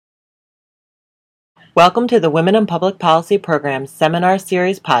Welcome to the Women in Public Policy Program Seminar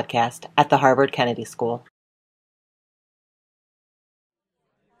Series podcast at the Harvard Kennedy School.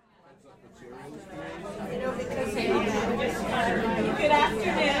 Good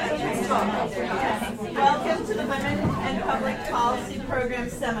afternoon. Welcome to the Women in Public Policy Program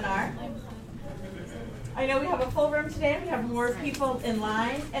Seminar. I know we have a full room today. We have more people in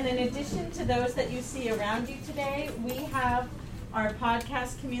line. And in addition to those that you see around you today, we have our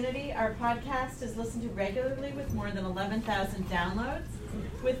podcast community. Our podcast is listened to regularly with more than 11,000 downloads.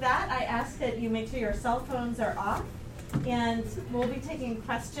 With that, I ask that you make sure your cell phones are off. And we'll be taking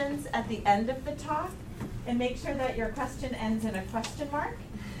questions at the end of the talk. And make sure that your question ends in a question mark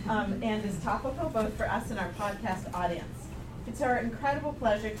and is topical both for us and our podcast audience. It's our incredible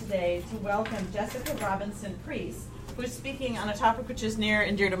pleasure today to welcome Jessica Robinson Priest, who is speaking on a topic which is near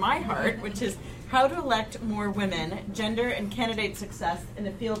and dear to my heart, which is how to elect more women, gender and candidate success in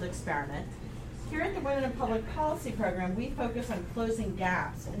a field experiment. Here at the Women in Public Policy Program, we focus on closing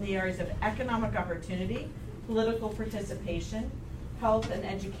gaps in the areas of economic opportunity, political participation, health, and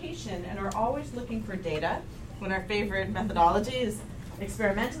education, and are always looking for data, when our favorite methodology is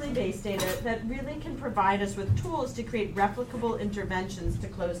experimentally based data that really can provide us with tools to create replicable interventions to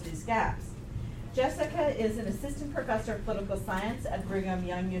close these gaps. Jessica is an assistant professor of political science at Brigham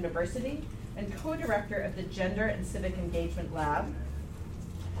Young University and co-director of the Gender and Civic Engagement Lab.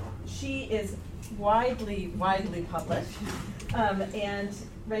 She is widely published and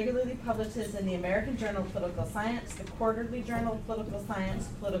regularly publishes in the American Journal of Political Science, the Quarterly Journal of Political Science,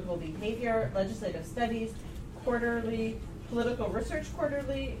 Political Behavior, Legislative Studies, Quarterly, Political Research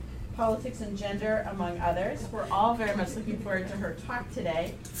Quarterly, Politics and Gender, among others. We're all very much looking forward to her talk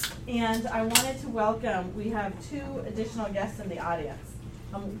today. And I wanted to welcome, we have two additional guests in the audience.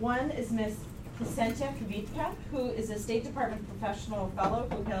 One is Ms. Ksentia Kvitka, who is a State Department professional fellow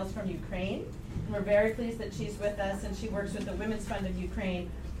who hails from Ukraine. And we're very pleased that she's with us, and she works with the Women's Fund of Ukraine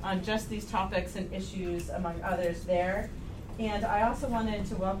on just these topics and issues, among others there. And I also wanted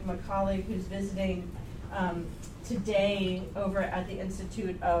to welcome a colleague who's visiting today over at the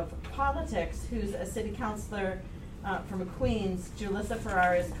Institute of Politics, who's a city councilor from Queens, Julissa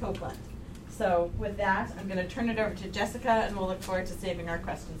Ferraris Copeland. So with that, I'm going to turn it over to Jessica, and we'll look forward to saving our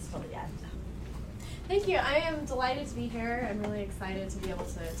questions till the end. Thank you. I am delighted to be here. I'm really excited to be able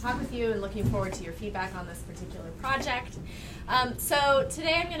to talk with you and looking forward to your feedback on this particular project. So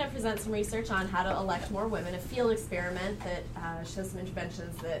today I'm going to present some research on how to elect more women, a field experiment that shows some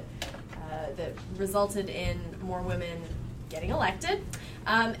interventions that resulted in more women getting elected.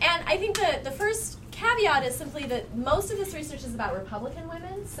 And I think that the first caveat is simply that most of this research is about Republican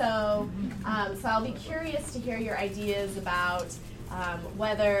women. So I'll be curious to hear your ideas about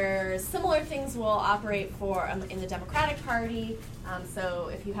whether similar things will operate for in the Democratic Party. So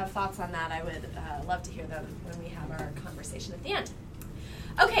if you have thoughts on that, I would love to hear them when we have our conversation at the end.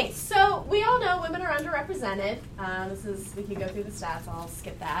 Okay, so we all know women are underrepresented. We could go through the stats. I'll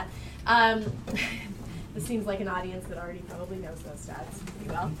skip that. This seems like an audience that already probably knows those stats pretty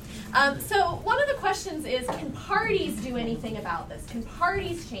well. So one of the questions is, can parties do anything about this? Can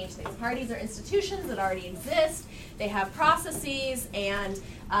parties change things? Parties are institutions that already exist. They have processes, and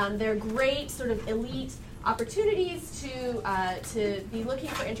they're great sort of elite opportunities to be looking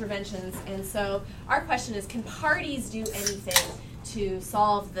for interventions. And so our question is, can parties do anything to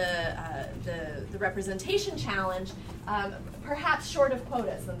solve the representation challenge, perhaps short of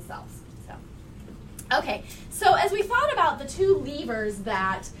quotas themselves? Okay, so as we thought about the two levers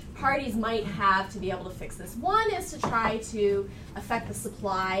that parties might have to be able to fix this, one is to try to affect the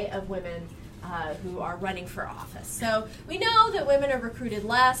supply of women who are running for office. So we know that women are recruited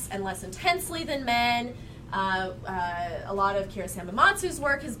less and less intensely than men. A lot of Kira Samamatsu's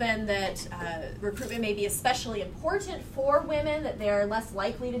work has been that recruitment may be especially important for women, that they're less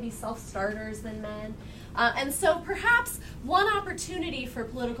likely to be self-starters than men. And so perhaps one opportunity for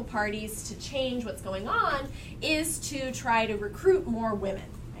political parties to change what's going on is to try to recruit more women.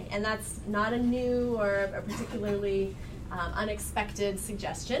 Right? And that's not a new or a particularly unexpected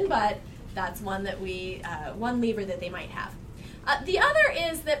suggestion, but that's one that one lever that they might have. The other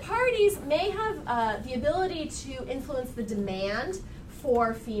is that parties may have the ability to influence the demand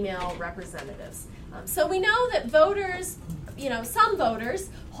for female representatives. So we know that voters, some voters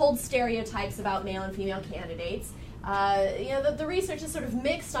hold stereotypes about male and female candidates. The research is sort of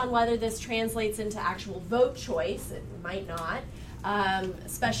mixed on whether this translates into actual vote choice. It might not,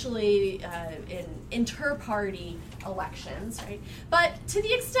 especially in inter-party elections, right? But to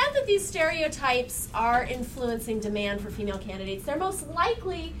the extent that these stereotypes are influencing demand for female candidates, they're most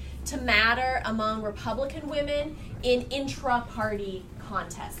likely to matter among Republican women in intra-party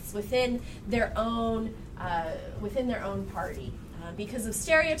contests within their own party. Because of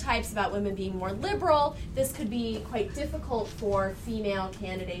stereotypes about women being more liberal, this could be quite difficult for female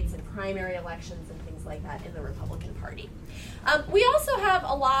candidates in primary elections and things like that in the Republican Party. We also have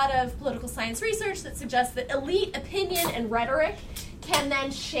a lot of political science research that suggests that elite opinion and rhetoric can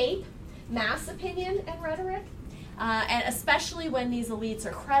then shape mass opinion and rhetoric, and especially when these elites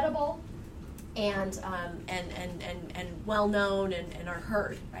are credible and well known and are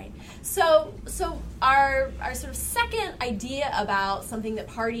heard, right? So our sort of second idea about something that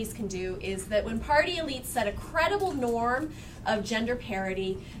parties can do is that when party elites set a credible norm of gender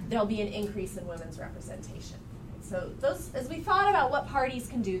parity, there'll be an increase in women's representation. So those, as we thought about what parties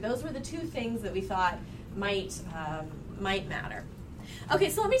can do, those were the two things that we thought might matter. Okay,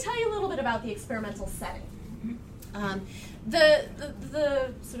 so let me tell you a little bit about the experimental setting. The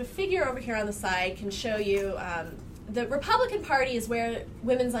sort of figure over here on the side can show you the Republican Party is where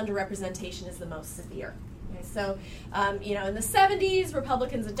women's underrepresentation is the most severe. Okay, so, in the 70s,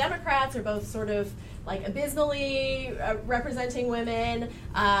 Republicans and Democrats are both sort of like abysmally representing women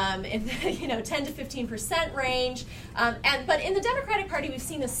in the 10 to 15% range. But in the Democratic Party, we've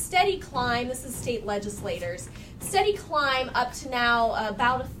seen a steady climb. This is state legislators. Steady climb up to now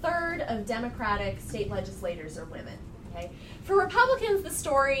about a third of Democratic state legislators are women. Okay? For Republicans, the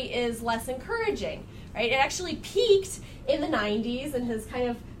story is less encouraging. Right? It actually peaked in the 90s and has kind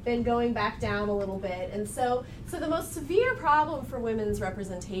of been going back down a little bit. And so the most severe problem for women's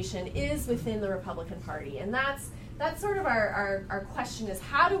representation is within the Republican Party. And that's sort of our question is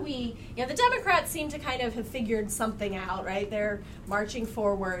how do we, the Democrats seem to kind of have figured something out, right? They're marching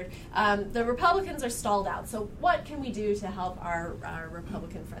forward. The Republicans are stalled out. So what can we do to help our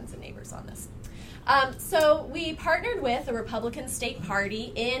Republican friends and neighbors on this? So we partnered with a Republican state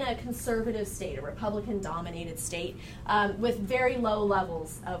party in a conservative state, a Republican-dominated state, with very low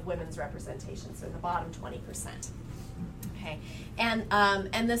levels of women's representation, so in the bottom 20%. Okay,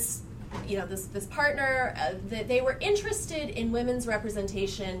 and this, this partner, they were interested in women's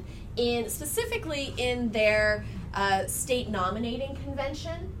representation specifically in their state nominating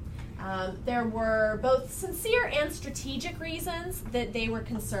convention. There were both sincere and strategic reasons that they were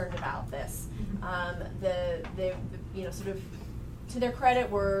concerned about this. Sort of to their credit,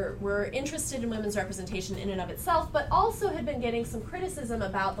 were interested in women's representation in and of itself, but also had been getting some criticism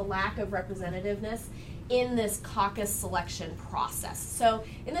about the lack of representativeness in this caucus selection process. So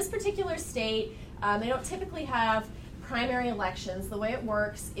in this particular state, they don't typically have primary elections. The way it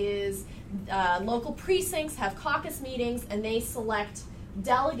works is local precincts have caucus meetings, and they select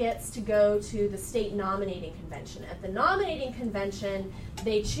delegates to go to the state nominating convention. At the nominating convention,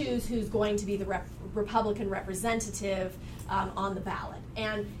 they choose who's going to be the Republican representative on the ballot.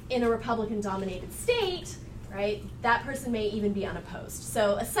 And in a Republican-dominated state, right, that person may even be unopposed.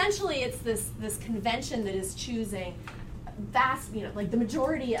 So essentially, it's this convention that is choosing the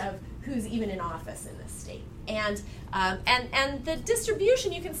majority of who's even in office in this state. And the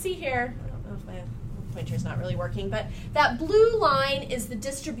distribution you can see here. I don't know if my pointer's not really working, but that blue line is the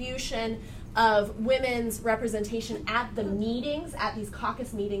distribution of women's representation at the meetings, at these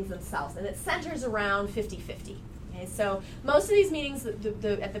caucus meetings themselves, and it centers around 50-50. Okay, so most of these meetings, at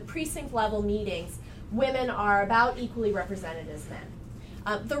the precinct level meetings, women are about equally represented as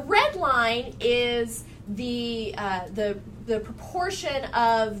men. The red line is the proportion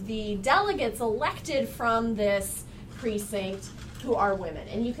of the delegates elected from this precinct who are women.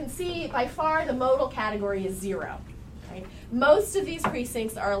 And you can see by far the modal category is 0. Right? Most of these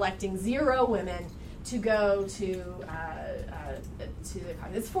precincts are electing 0 women to go to the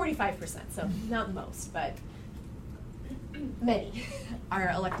caucus. It's 45%, so not most, but many are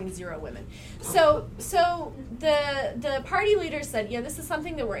electing 0 women. So the party leaders said, this is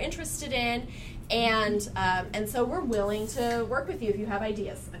something that we're interested in, and so we're willing to work with you if you have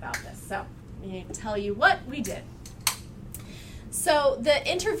ideas about this. So I'm going to tell you what we did. So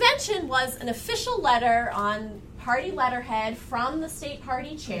the intervention was an official letter on party letterhead from the state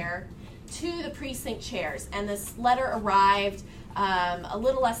party chair to the precinct chairs, and this letter arrived a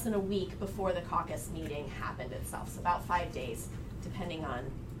little less than a week before the caucus meeting happened itself, so about 5 days, depending on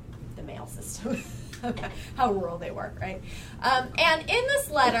the mail system, how rural they were, right? And in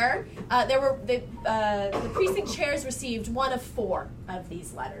this letter, the precinct chairs received one of 4 of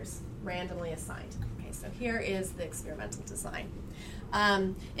these letters, randomly assigned. Okay, so here is the experimental design.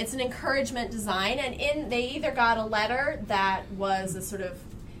 It's an encouragement design, and they either got a letter that was a sort of,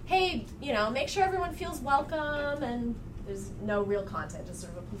 hey, make sure everyone feels welcome, and there's no real content, just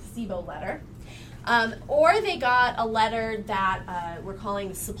sort of a placebo letter. Or they got a letter that we're calling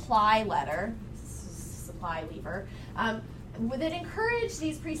the supply letter, supply lever, that encouraged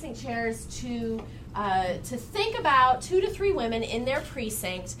these precinct chairs to think about 2 to 3 women in their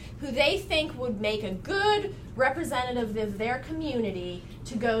precinct who they think would make a good representative of their community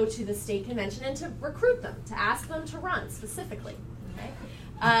to go to the state convention and to recruit them, to ask them to run specifically.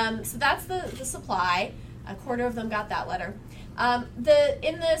 Okay? So that's the supply. A quarter of them got that letter.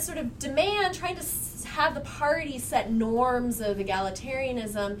 In the sort of demand, trying to have the party set norms of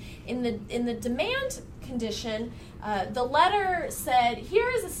egalitarianism, in the demand condition, the letter said, here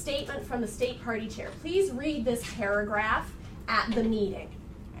is a statement from the state party chair. Please read this paragraph at the meeting,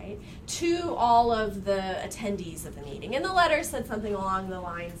 right, to all of the attendees of the meeting. And the letter said something along the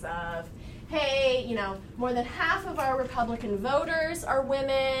lines of, hey, more than half of our Republican voters are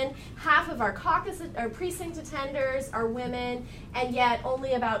women, half of our caucus or precinct attenders are women, and yet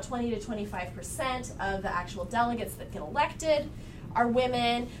only about 20 to 25% of the actual delegates that get elected are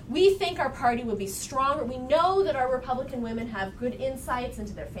women. We think our party would be stronger. We know that our Republican women have good insights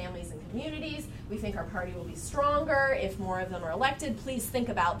into their families and communities. We think our party will be stronger if more of them are elected. Please think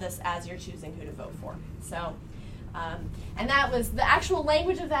about this as you're choosing who to vote for. So. And that was, the actual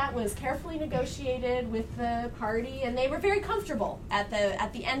language of that was carefully negotiated with the party, and they were very comfortable at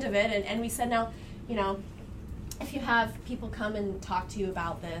the end of it. And we said, now, if you have people come and talk to you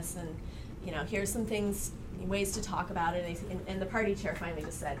about this, and here's some things, ways to talk about it, and the party chair finally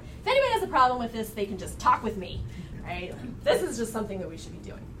just said, if anybody has a problem with this, they can just talk with me, right? This is just something that we should be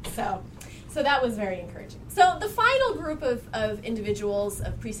doing. So that was very encouraging. So the final group of individuals,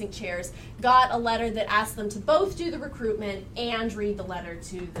 of precinct chairs, got a letter that asked them to both do the recruitment and read the letter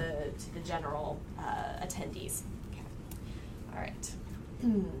to the general attendees. Okay. All right.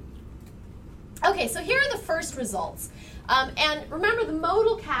 Okay, so here are the first results. And remember, the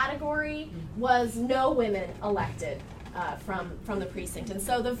modal category was no women elected from the precinct. And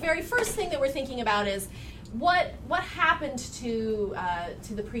so the very first thing that we're thinking about is what happened to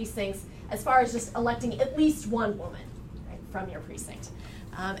the precincts as far as just electing at least one woman, right, from your precinct.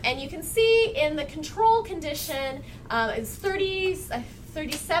 And you can see in the control condition, it's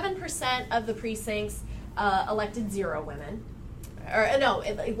 37% of the precincts elected 0 women. Or no,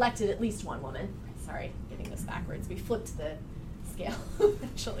 elected at least one woman. Sorry, getting this backwards. We flipped the scale,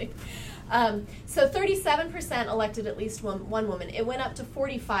 actually. So 37% elected at least one woman. It went up to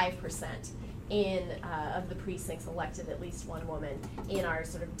 45% of the precincts elected at least one woman in our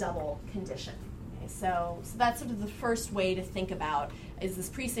sort of double condition. Okay, so that's sort of the first way to think about, is this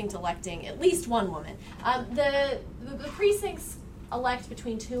precinct electing at least one woman. The precincts elect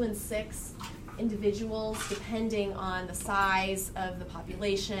between 2 and 6 individuals depending on the size of the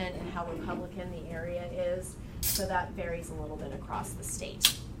population and how Republican the area is. So that varies a little bit across the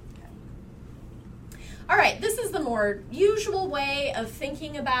state. Okay. All right, this is the more usual way of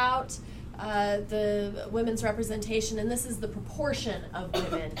thinking about the women's representation, and this is the proportion of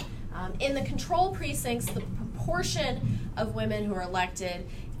women. In the control precincts, the proportion of women who are elected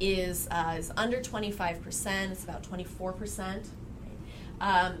is under 25%. It's about 24%.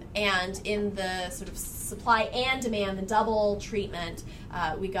 And in the sort of supply and demand, the double treatment,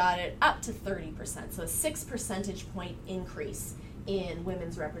 we got it up to 30%. So a 6 percentage point increase in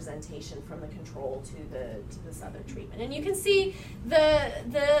women's representation from the control to this other treatment. And you can see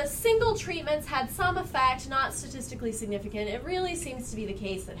the single treatments had some effect, not statistically significant. It really seems to be the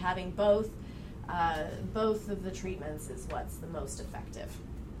case that having both of the treatments is what's the most effective.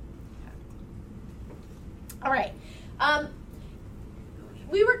 Okay. All right.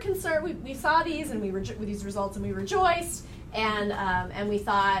 We were concerned. We saw these and these results, and we rejoiced. And we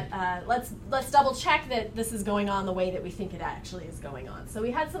thought, let's double check that this is going on the way that we think it actually is going on. So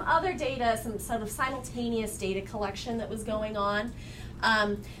we had some other data, some sort of simultaneous data collection that was going on.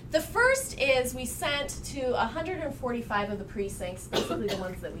 The first is we sent to 145 of the precincts, basically the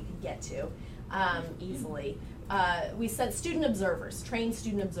ones that we could get to easily. We sent student observers, trained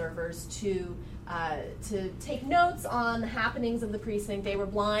student observers, to take notes on the happenings of the precinct. They were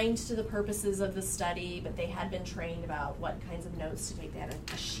blind to the purposes of the study, but they had been trained about what kinds of notes to take. They had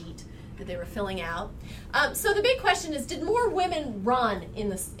a sheet that they were filling out. So the big question is, did more women run in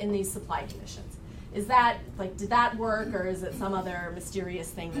these supply conditions? Is that, did that work, or is it some other mysterious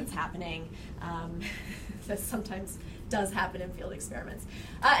thing that's happening that sometimes does happen in field experiments?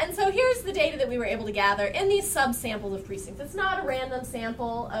 And so here's the data that we were able to gather in these subsamples of precincts. It's not a random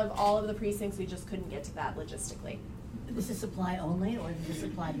sample of all of the precincts. We just couldn't get to that logistically. This is supply only, or is this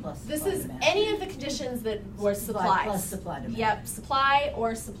supply plus supply This is demand? any of the conditions that were supplies. Supply plus supply demand. Yep, supply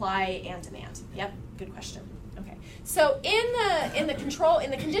or supply and demand. Yep, good question. Okay, so in the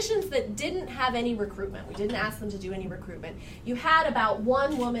conditions that didn't have any recruitment, we didn't ask them to do any recruitment, you had about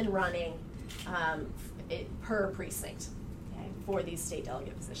one woman running per precinct. for these state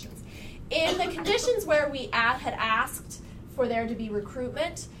delegate positions. In the conditions where we had asked for there to be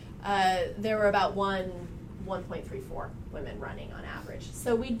recruitment, there were about 1.34 women running on average.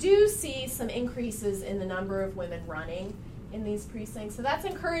 So we do see some increases in the number of women running in these precincts. So that's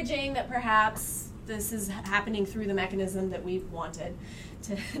encouraging that perhaps this is happening through the mechanism that we've wanted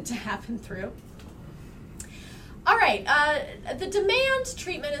to happen through. All right, the demand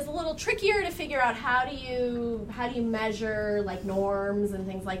treatment is a little trickier to figure out how do you measure like norms and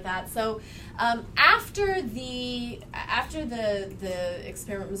things like that. So after the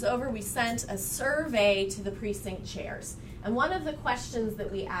experiment was over, we sent a survey to the precinct chairs. And one of the questions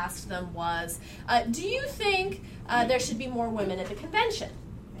that we asked them was, do you think there should be more women at the convention?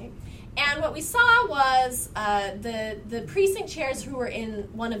 Right? And what we saw was the precinct chairs who were in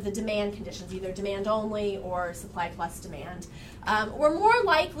one of the demand conditions, either demand only or supply plus demand, were more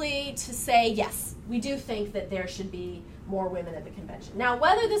likely to say, yes, we do think that there should be more women at the convention. Now,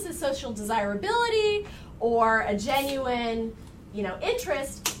 whether this is social desirability or a genuine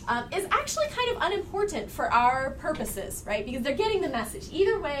interest is actually kind of unimportant for our purposes, right? Because they're getting the message.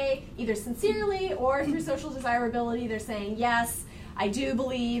 Either way, either sincerely or through social desirability, they're saying, yes, I do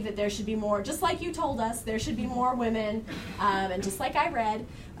believe that there should be more, just like you told us, there should be more women, and just like I read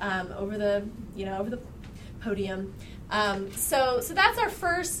over the podium. So that's our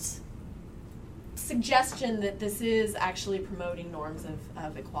first suggestion that this is actually promoting norms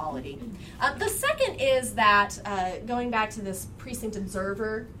of equality. The second is that, going back to this precinct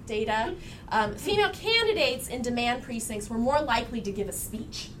observer data, female candidates in demand precincts were more likely to give a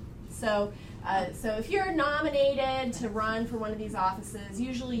speech. So if you're nominated to run for one of these offices,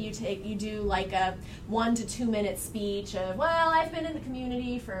 usually you do like a 1 to 2 minute speech of, well, I've been in the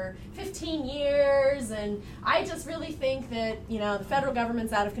community for 15 years, and I just really think that the federal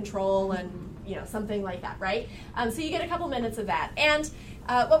government's out of control, and something like that, right? So you get a couple minutes of that. And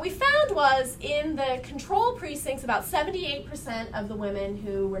what we found was in the control precincts, about 78% of the women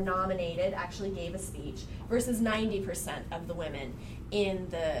who were nominated actually gave a speech, versus 90% of the women in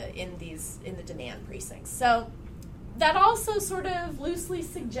the demand precincts. So that also sort of loosely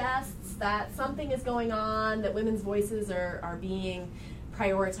suggests that something is going on, that women's voices are being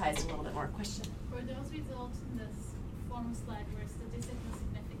prioritized a little bit more. Question? Were those results in this form slide were statistically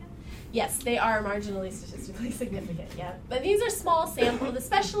significant? Yes, they are marginally statistically significant, yeah. But these are small samples,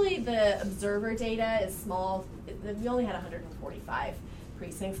 especially the observer data is small. We only had 145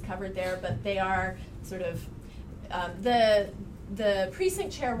 precincts covered there, but they are sort of, the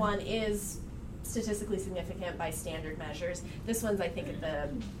precinct chair one is statistically significant by standard measures. This one's, I think, at the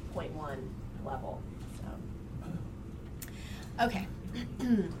 0.1 level. So, okay.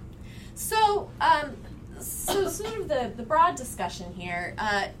 So sort of the broad discussion here.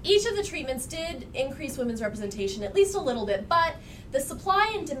 Each of the treatments did increase women's representation at least a little bit, but the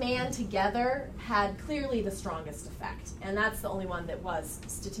supply and demand together had clearly the strongest effect, and that's the only one that was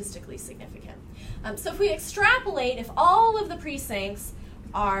statistically significant. So if we extrapolate, if all of the precincts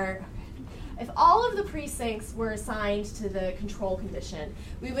were assigned to the control condition,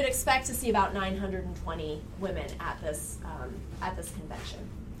 we would expect to see about 920 women at this convention.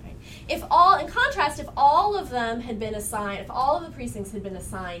 Right? In contrast, if all of them had been assigned, if all of the precincts had been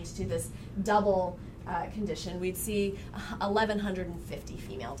assigned to this double condition, we'd see 1,150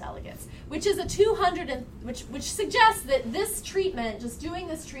 female delegates, which is which suggests that this treatment, just doing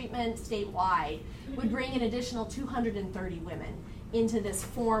this treatment statewide, would bring an additional 230 women into this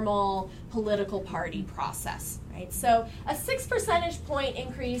formal political party process, right? So a 6 percentage point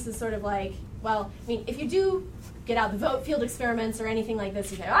increase is sort of like, well, I mean, if you do get out the vote field experiments or anything like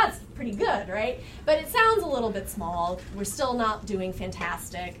this, you say, oh, that's pretty good, right? But it sounds a little bit small. We're still not doing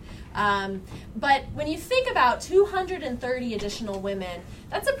fantastic. But when you think about 230 additional women,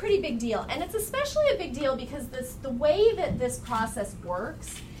 that's a pretty big deal. And it's especially a big deal because the way that this process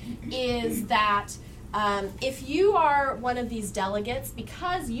works is that if you are one of these delegates,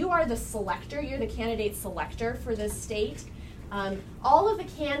 because you are the selector, you're the candidate selector for this state, all of the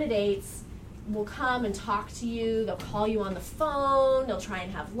candidates will come and talk to you, they'll call you on the phone, they'll try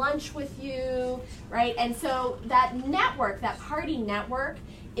and have lunch with you, right? And so that network, that party network,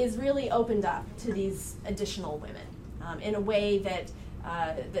 is really opened up to these additional women in a way that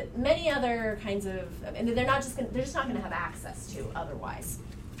that many other kinds of, and they're just not going to have access to otherwise.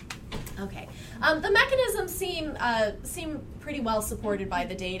 Okay, the mechanisms seem pretty well supported by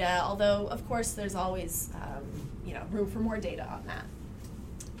the data, although of course there's always room for more data on that.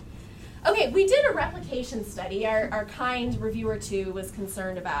 Okay, we did a replication study. Our kind reviewer 2 was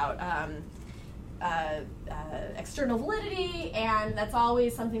concerned about external validity, and that's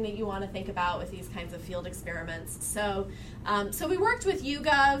always something that you want to think about with these kinds of field experiments. So, so we worked with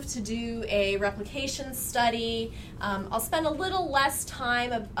YouGov to do a replication study. I'll spend a little less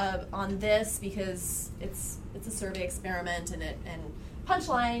time on this because it's a survey experiment, and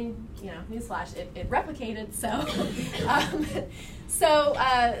punchline, newsflash, it replicated.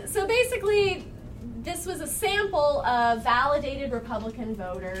 So basically, this was a sample of validated Republican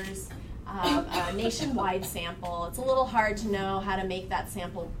voters, a nationwide sample. It's a little hard to know how to make that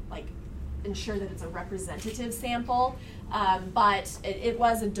sample, ensure that it's a representative sample, but it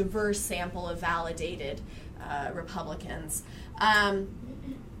was a diverse sample of validated Republicans.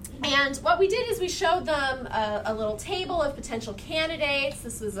 And what we did is we showed them a little table of potential candidates.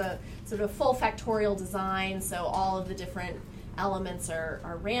 This was a sort of full factorial design, so all of the different elements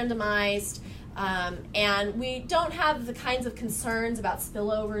are randomized. And we don't have the kinds of concerns about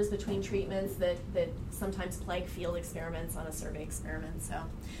spillovers between treatments that sometimes plague field experiments on a survey experiment, so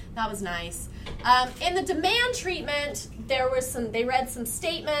that was nice. In the demand treatment, they read some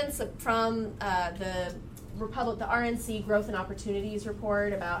statements from the RNC Growth and Opportunities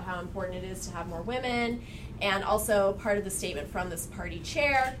report about how important it is to have more women, and also part of the statement from this party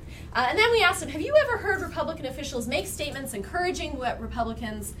chair. And then we asked them, have you ever heard Republican officials make statements encouraging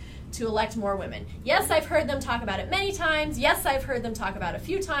Republicans to elect more women? Yes, I've heard them talk about it many times. Yes, I've heard them talk about it a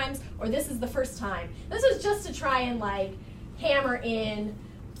few times, or this is the first time. This was just to try and hammer in,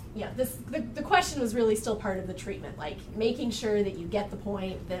 the question was really still part of the treatment, making sure that you get the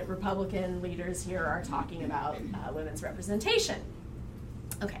point that Republican leaders here are talking about women's representation.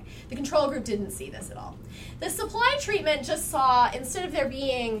 Okay, the control group didn't see this at all. The supply treatment just saw, instead of there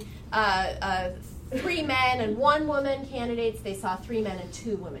being 3 men and 1 woman candidates, they saw 3 men and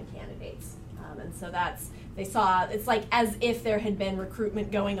 2 women candidates. And so they saw, it's like as if there had been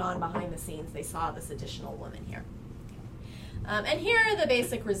recruitment going on behind the scenes. They saw this additional woman here. And here are the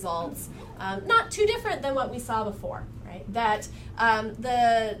basic results. Not too different than what we saw before, right? That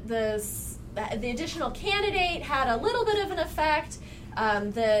the additional candidate had a little bit of an effect.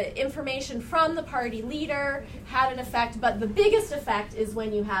 The information from the party leader had an effect, but the biggest effect is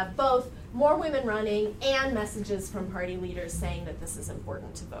when you have both more women running and messages from party leaders saying that this is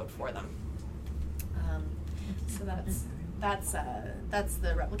important to vote for them. So that's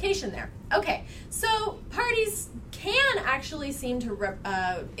the replication there. Okay, so parties can actually seem to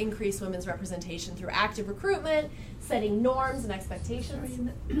increase women's representation through active recruitment, setting norms and expectations.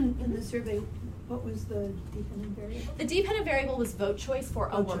 In the survey, what was the dependent variable? The dependent variable was vote choice for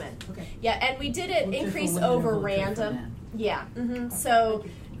a woman. Okay. Yeah, and we did it increase over random. Yeah. Mm-hmm. So,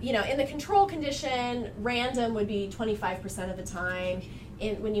 in the control condition, random would be 25% of the time.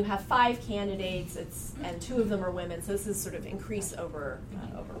 When you have 5 candidates, and 2 of them are women, so this is sort of increase over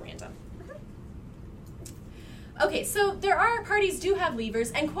random. Okay, so parties do have levers,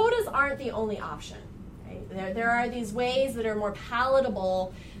 and quotas aren't the only option. Right? There are these ways that are more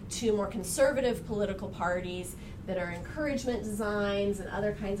palatable to more conservative political parties, that are encouragement designs and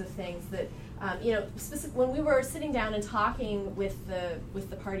other kinds of things that, when we were sitting down and talking with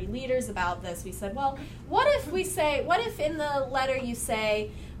the party leaders about this, we said, well, what if in the letter you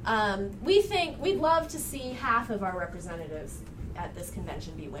say, we'd love to see half of our representatives at this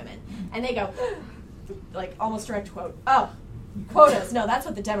convention be women? And they go, almost direct quote, oh, quotas, no, that's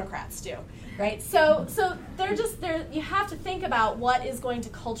what the Democrats do, right? So you have to think about what is going to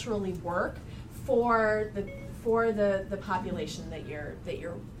culturally work for the population that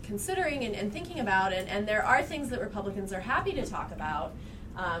you're considering and thinking about, and there are things that Republicans are happy to talk about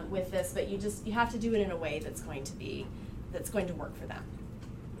with this, but you have to do it in a way that's going to work for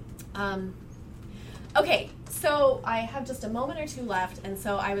them. Okay, so I have just a moment or 2 left, and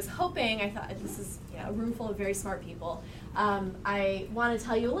so I was hoping, I thought this is a room full of very smart people. I want to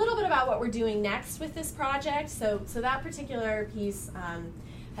tell you a little bit about what we're doing next with this project. So that particular piece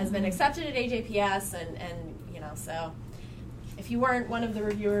has been accepted at AJPS, and so if you weren't one of the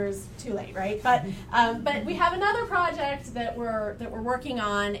reviewers, too late, right? But we have another project that we're working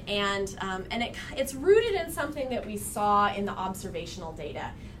on, and it's rooted in something that we saw in the observational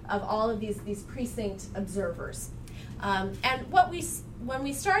data of all of these precinct observers. And when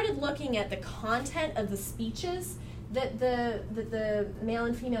we started looking at the content of the speeches that the male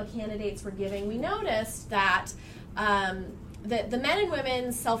and female candidates were giving, we noticed that the men and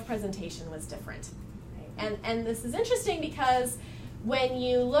women's self-presentation was different. And this is interesting because when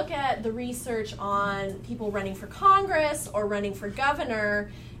you look at the research on people running for Congress or running for governor,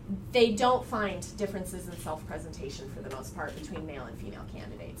 they don't find differences in self-presentation for the most part between male and female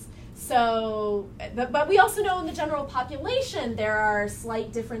candidates. So, but we also know in the general population there are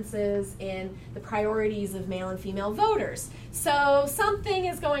slight differences in the priorities of male and female voters. So something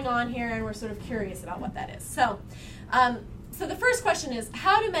is going on here, and we're sort of curious about what that is. So the first question is,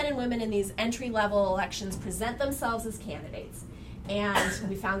 how do men and women in these entry-level elections present themselves as candidates? And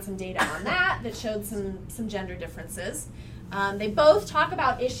we found some data on that showed some gender differences. They both talk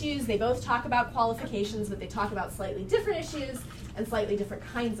about issues, they both talk about qualifications, but they talk about slightly different issues and slightly different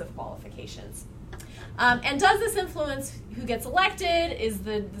kinds of qualifications. And does this influence who gets elected? Is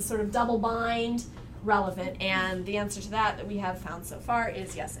the sort of double bind relevant? And the answer to that we have found so far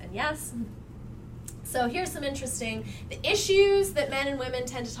is yes and yes. So here's some interesting, the issues that men and women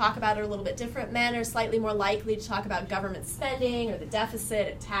tend to talk about are a little bit different. Men are slightly more likely to talk about government spending or the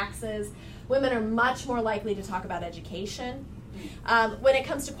deficit and taxes. Women are much more likely to talk about education. When it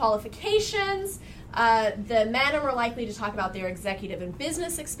comes to qualifications, the men are more likely to talk about their executive and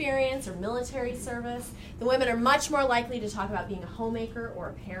business experience or military service. The women are much more likely to talk about being a homemaker or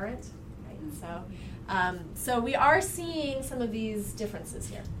a parent. Right? So we are seeing some of these differences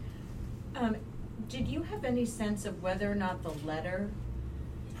here. Did you have any sense of whether or not the letter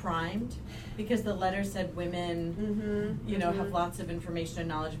primed? Because the letter said women, have lots of information and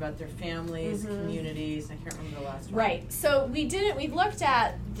knowledge about their families, communities. I can't remember the last one. Right. So we looked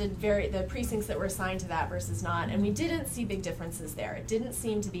at the precincts that were assigned to that versus not, and we didn't see big differences there. It didn't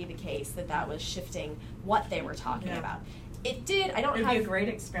seem to be the case that was shifting what they were talking about. It did. It'd be a great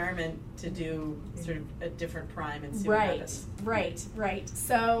experiment to do sort of a different prime and see what happens. Right.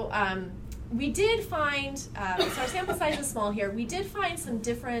 So we did find, so our sample size is small here, we did find some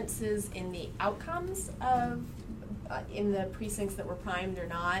differences in the outcomes of, in the precincts that were primed or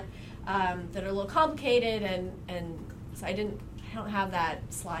not, that are a little complicated, and so I don't have that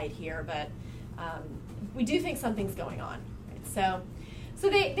slide here, but we do think something's going on. Right? So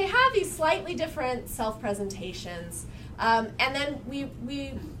they have these slightly different self-presentations, and then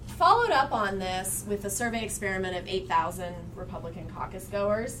we followed up on this with a survey experiment of 8,000 Republican caucus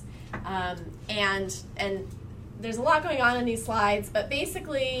goers. And there's a lot going on in these slides, but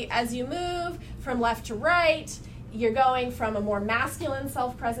basically as you move from left to right, you're going from a more masculine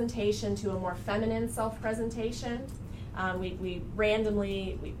self-presentation to a more feminine self-presentation. We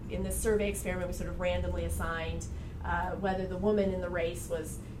randomly, in this survey experiment, we sort of randomly assigned whether the woman in the race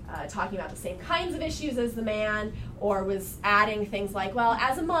was talking about the same kinds of issues as the man, or was adding things like, well,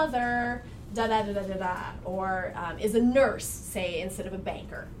 as a mother, da-da-da-da-da-da, or is a nurse, say, instead of a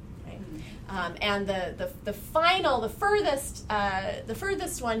banker. And the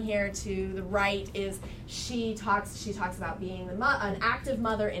furthest one here to the right is she talks about being an active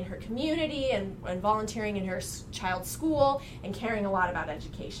mother in her community and volunteering in her child's school and caring a lot about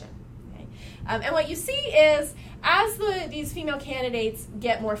education. Okay? And what you see is as these female candidates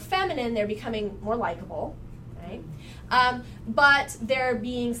get more feminine, they're becoming more likable, right? But they're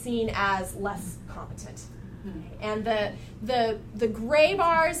being seen as less competent. And the gray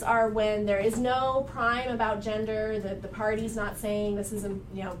bars are when there is no prime about gender, the party's not saying this is,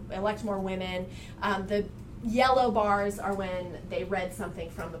 elect more women. The yellow bars are when they read something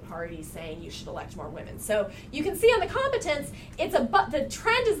from the party saying you should elect more women. So you can see on the competence, the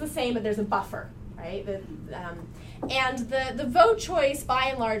trend is the same, but there's a buffer, right? And the vote choice, by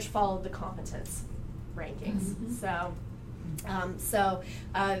and large, followed the competence rankings. So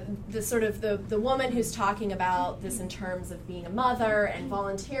the sort of the woman who's talking about this in terms of being a mother and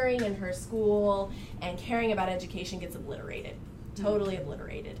volunteering in her school and caring about education gets obliterated, totally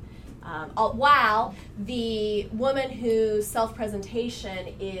obliterated. While the woman whose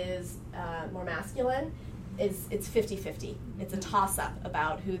self-presentation is more masculine, it's 50-50. It's a toss-up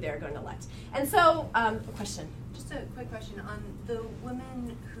about who they're going to elect. And so, a question. Just a quick question. On the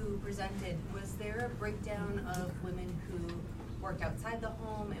women who presented, was there a breakdown of women who worked outside the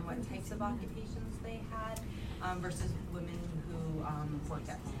home and what types of occupations they had versus women who worked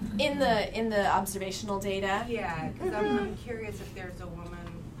at home? In the observational data? Yeah, because I'm curious if there's a woman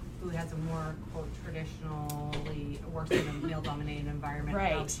who has a more, quote, traditionally works in a male-dominated environment,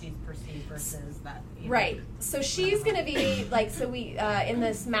 how she's perceived versus that. Right. So she's going to be, in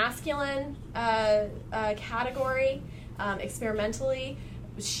this masculine category, experimentally,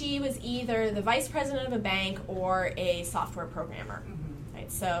 she was either the vice president of a bank or a software programmer.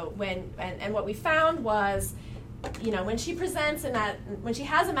 Right. So and what we found was, when she presents when she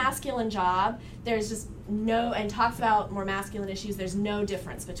has a masculine job, there's just and talks about more masculine issues, there's no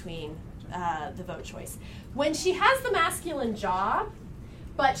difference between the vote choice. When she has the masculine job,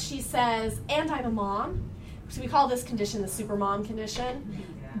 but she says, and I'm a mom, so we call this condition the supermom condition,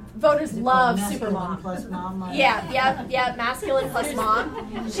 voters Is it love called masculine supermom. plus mom? Yeah, masculine plus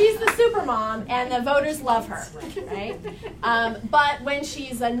mom. She's the supermom, and the voters love her, right? But when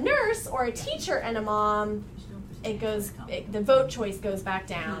she's a nurse or a teacher and a mom, the vote choice goes back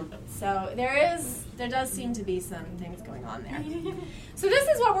down. So there does seem to be some things going on there. So this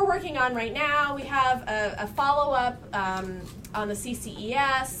is what we're working on right now. We have a follow-up on the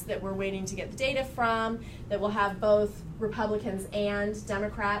CCES that we're waiting to get the data from, that will have both Republicans and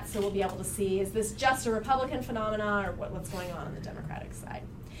Democrats, so we'll be able to see, is this just a Republican phenomenon or what's going on the Democratic side?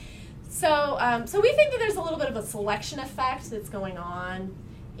 So we think that there's a little bit of a selection effect that's going on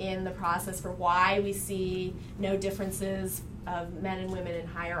in the process for why we see no differences of men and women in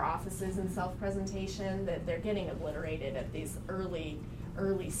higher offices in self-presentation, that they're getting obliterated at these early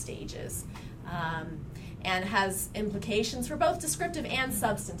stages, and has implications for both descriptive and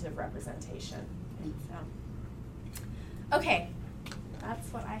substantive representation. So, okay,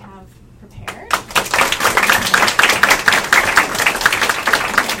 that's what I have prepared.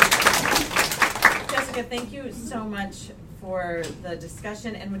 Jessica, thank you so much for the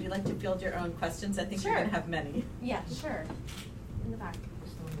discussion, and would you like to field your own questions? I think Sure. you're going to have many. Yeah, sure. In the back.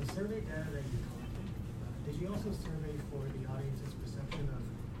 So in the survey data that you collected, did you also survey for the audience's perception of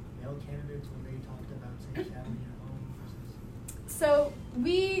male candidates when they talked about, say, family at home versus? So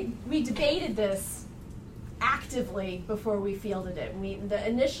we debated this actively before we fielded it. The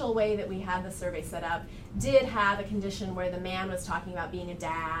initial way that we had the survey set up did have a condition where the man was talking about being a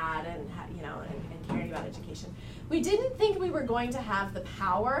dad and and caring about education. We didn't think we were going to have the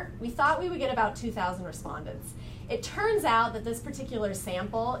power. We thought we would get about 2,000 respondents. It turns out that this particular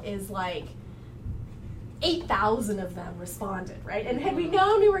sample is like 8,000 of them responded, right? And had we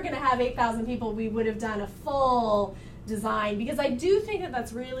known we were going to have 8,000 people, we would have done a full design, because I do think that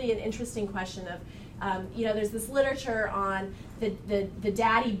that's really an interesting question of, there's this literature on the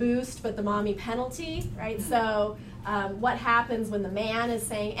daddy boost but the mommy penalty, right? Mm-hmm. So what happens when the man is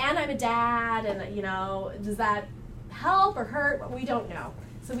saying, and I'm a dad, and does that help or hurt? We don't know.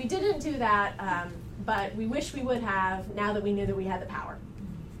 So we didn't do that, but we wish we would have, now that we knew that we had the power.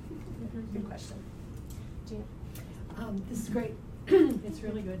 Mm-hmm. Good question. Gina? This is great. It's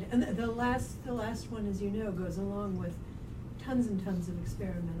really good. And the last one, as you know, goes along with tons and tons of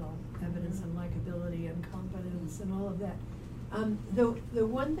experimental evidence on likability and competence and all of that. The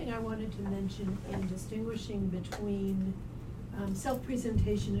one thing I wanted to mention in distinguishing between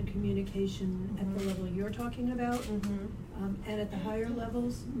self-presentation and communication at the level you're talking about, and at the higher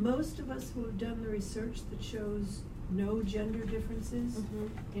levels, most of us who have done the research that shows no gender differences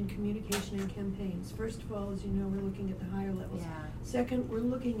in communication and campaigns. First of all, as you know, we're looking at the higher levels. Yeah. Second, we're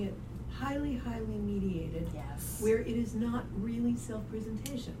looking at highly mediated, where it is not really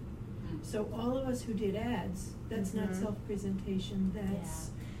self-presentation. So all of us who did ads, that's not self-presentation,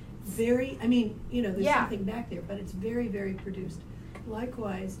 that's very, there's something back there, but it's very, very produced.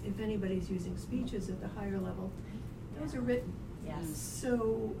 Likewise, if anybody's using speeches at the higher level, those are written. Yes.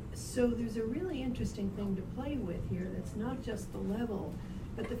 So there's a really interesting thing to play with here that's not just the level,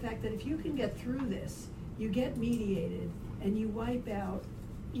 but the fact that if you can get through this, you get mediated, and you wipe out,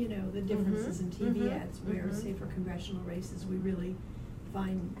 the differences in TV ads, where, say, for congressional races, we really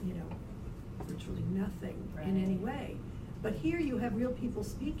find, virtually nothing in any way. But here you have real people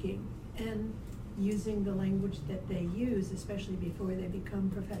speaking and using the language that they use, especially before they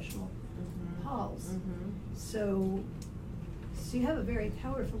become professional pols. So you have a very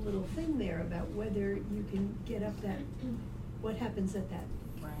powerful little thing there about whether you can get up that, what happens at that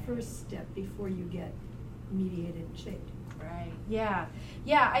first step before you get mediated and shaped. Right. Yeah.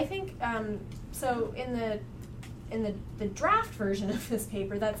 I think so. In the draft version of this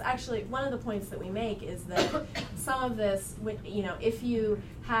paper, that's actually one of the points that we make, is that some of this, if you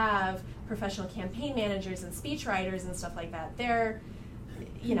have professional campaign managers and speechwriters and stuff like that, they're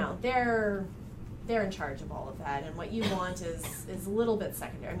in charge of all of that, and what you want is a little bit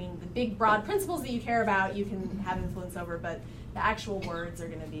secondary. The big broad principles that you care about, you can have influence over, but the actual words are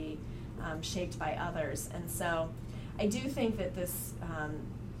going to be shaped by others. And so I do think that this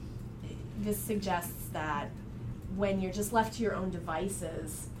suggests that when you're just left to your own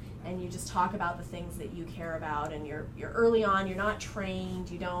devices and you just talk about the things that you care about, and you're early on, you're not trained,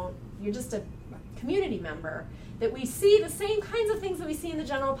 you're just a community member, that we see the same kinds of things that we see in the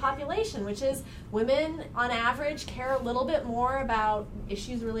general population, which is women on average care a little bit more about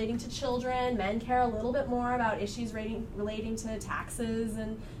issues relating to children, men care a little bit more about issues relating to taxes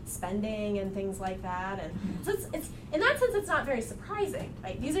and spending and things like that. And so it's in that sense, it's not very surprising,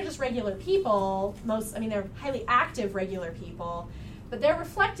 right? These are just regular people. They're highly active regular people, but they're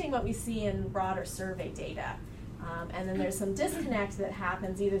reflecting what we see in broader survey data. And then there's some disconnect that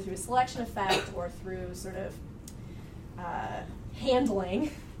happens either through selection effect or through sort of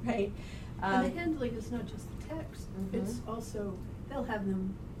handling, right? And the handling is not just the text, it's also, they'll have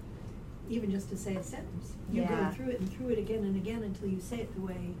them even just to say a sentence. You go through it and through it again and again until you say it the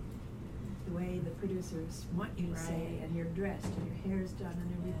way the producers want you to say it, and you're dressed and your hair's done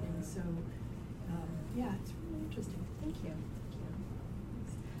and everything. So, it's really interesting. Thank you.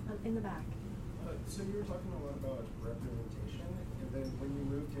 In the back. So you were talking a lot about representation, and then when you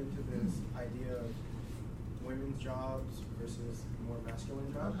moved into this idea of women's jobs versus more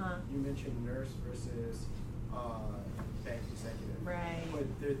masculine jobs, you mentioned nurse versus bank executive. Right. But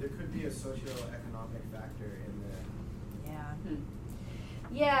there could be a socioeconomic factor in there.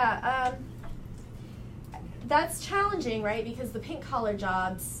 Yeah. That's challenging, right? Because the pink collar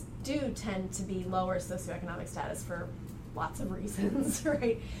jobs do tend to be lower socioeconomic status for lots of reasons,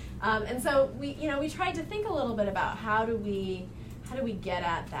 right? And so we tried to think a little bit about how do we get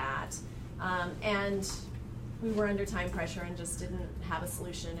at that, and we were under time pressure and just didn't have a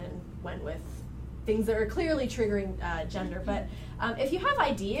solution and went with things that are clearly triggering gender. But if you have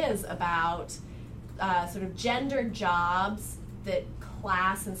ideas about sort of gendered jobs that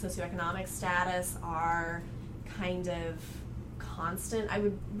class and socioeconomic status are kind of constant, I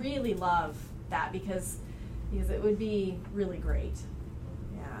would really love that because it would be really great.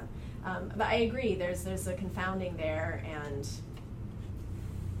 Yeah, but I agree. There's a confounding there, and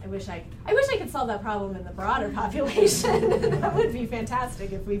I wish I could solve that problem in the broader population. That would be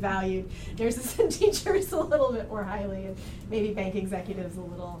fantastic if we valued nurses and teachers a little bit more highly, and maybe bank executives a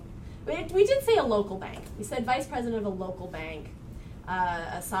little. We did say a local bank. We said vice president of a local bank,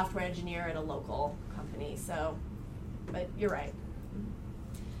 a software engineer at a local company. So, but you're right.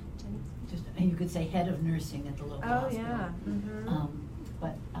 And you could say head of nursing at the local hospital. Yeah.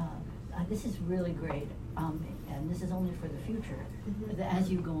 But this is really great, and this is only for the future. As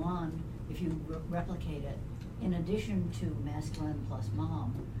you go on, if you replicate it, in addition to masculine plus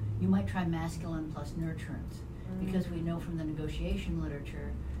mom, you might try masculine plus nurturance, because we know from the negotiation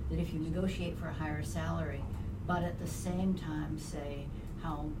literature that if you negotiate for a higher salary, but at the same time say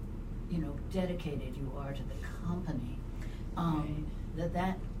how dedicated you are to the company,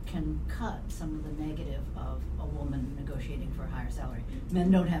 that can cut some of the negative of a woman negotiating for a higher salary.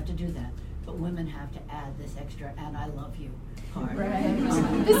 Men don't have to do that, but women have to add this extra "and I love you" part. Right.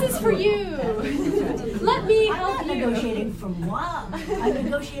 This is for you. Let me help I'm not negotiating for moi. I'm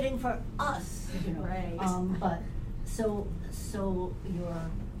negotiating for us. Right. But so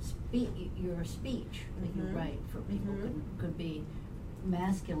your speech that you write for people could be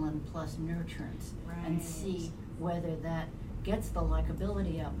masculine plus nurturance, and see whether that gets the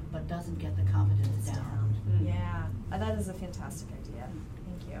likability up but doesn't get the competence down. Yeah, that is a fantastic idea.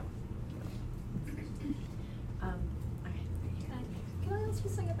 Thank you. Can I ask you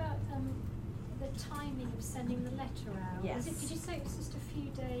something about the timing of sending the letter out? Yes. Did you say it was just a few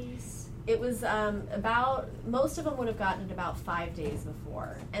days? It was most of them would have gotten it about 5 days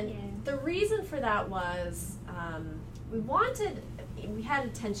before. And the reason for that was we had a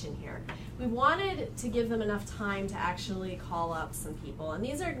tension here. We wanted to give them enough time to actually call up some people. And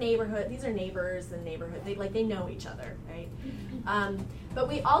these are neighbors in the neighborhood. They know each other, right? But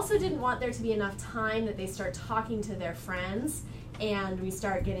we also didn't want there to be enough time that they start talking to their friends and we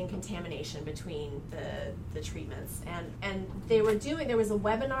start getting contamination between the treatments. And there was a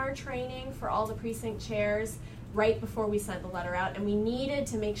webinar training for all the precinct chairs right before we sent the letter out, and we needed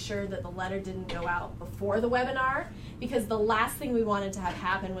to make sure that the letter didn't go out before the webinar, because the last thing we wanted to have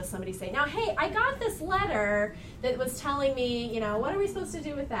happen was somebody say, now, hey, I got this letter that was telling me, what are we supposed to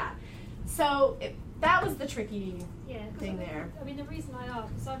do with that? So that was the tricky thing there. I mean, the reason I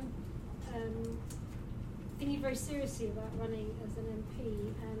ask is I'm thinking very seriously about running as an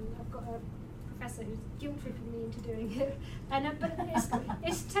MP, and I've got a professor who's guilt-tripping me into doing it, but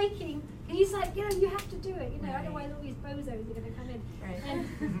it's taking. And he's like, you have to do it, otherwise all these bozos are going to come in. Right.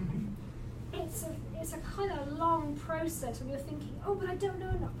 And it's a kind of long process when you're thinking, oh, but I don't know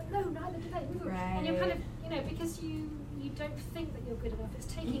enough, but no, neither do they. Right. And you're kind of, because you don't think that you're good enough.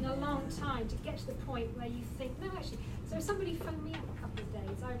 It's taking a long time to get to the point where you think, no, actually. So if somebody phoned me up a couple of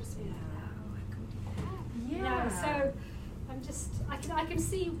days, I would just be like, no, I couldn't do that. Yeah. So I'm just, I can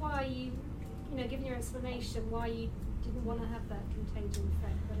see why you, given your explanation, why you didn't want to have that contagion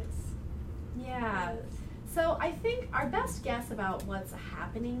effect, but it's... Yeah. So I think our best guess about what's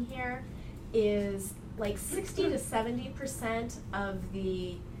happening here is 60 to 70% of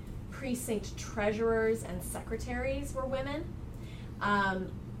the precinct treasurers and secretaries were women.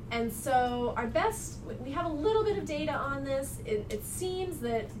 And so we have a little bit of data on this. It seems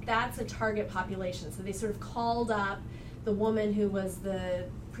that that's a target population. So they sort of called up the woman who was the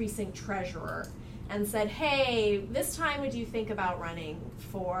precinct treasurer and said, hey, this time would you think about running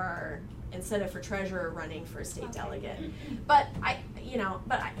for, instead of for treasurer, running for state delegate? But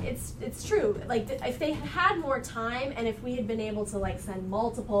it's true. Like, if they had more time, and if we had been able to like send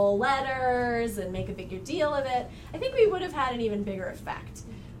multiple letters and make a bigger deal of it, I think we would have had an even bigger effect.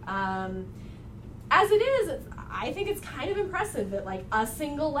 As it is, I think it's kind of impressive that like a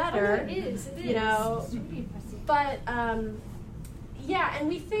single letter, it is. you know, it's really impressive. but yeah, and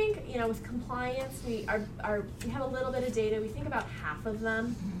we think, you know, with compliance, we have a little bit of data. We think about half of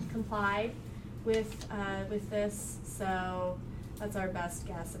them complied with this, so that's our best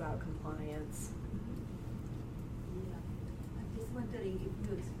guess about compliance. Yeah, I'm just wondering if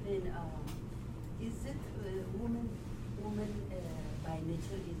you explain, is it woman by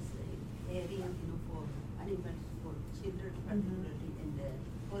nature is caring, you know, for animals, for children particularly, and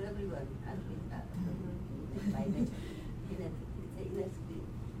for everyone, by nature,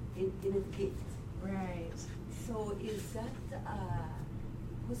 in a gift. Right. So is that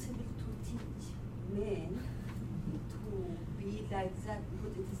possible to teach men to be like that?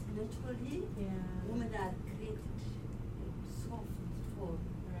 Because it is naturally, women are created soft for,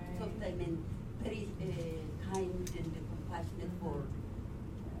 soft, I mean, very kind and compassionate for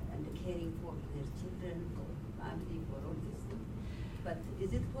and caring for their children, for family, for all these things. But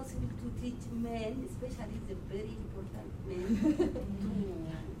is it possible to teach men, especially the very important men, to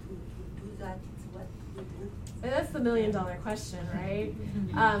do that? What we do? That's the $1 million question, right?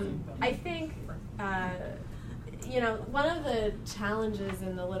 I think, you know, one of the challenges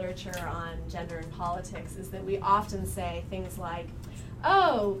in the literature on gender and politics is that we often say things like,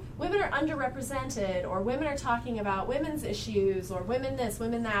 oh, women are underrepresented, or women are talking about women's issues, or women this,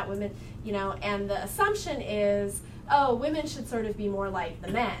 women that, women, you know, and the assumption is, oh, women should sort of be more like the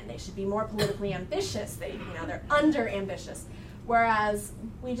men. They should be more politically ambitious. They're under-ambitious. Whereas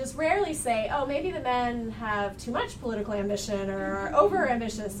we just rarely say, oh, maybe the men have too much political ambition, or are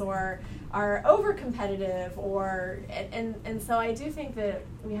over-ambitious, or are over-competitive, and so I do think that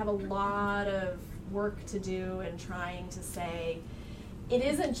we have a lot of work to do in trying to say, it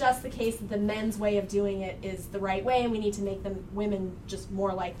isn't just the case that the men's way of doing it is the right way, and we need to make the women just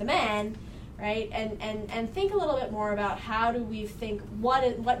more like the men, right? And think a little bit more about how do we think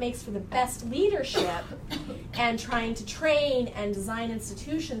what makes for the best leadership, and trying to train and design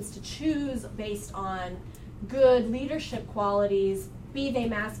institutions to choose based on good leadership qualities, be they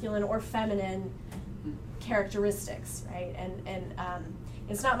masculine or feminine characteristics, right? And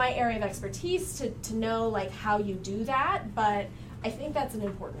it's not my area of expertise to know like how you do that, but I think that's an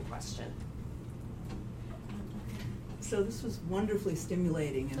important question. So this was wonderfly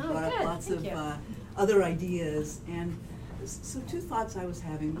stimulating and brought up good. lots Thank of other ideas. And so two thoughts I was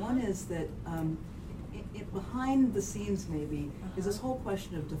having. One is that behind the scenes maybe is this whole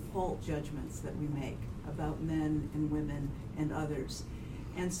question of default judgments that we make about men and women and others.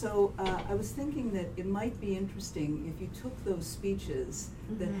 And so I was thinking that it might be interesting if you took those speeches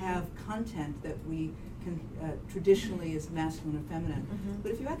that have content that we can traditionally is masculine or feminine,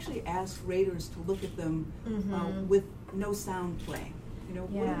 but if you actually ask raters to look at them with no sound playing, you know,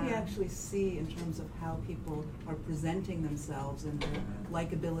 what do we actually see in terms of how people are presenting themselves and their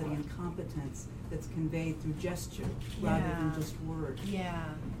likability and competence that's conveyed through gesture rather than just word.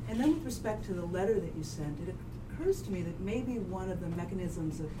 And then with respect to the letter that you sent, it occurs to me that maybe one of the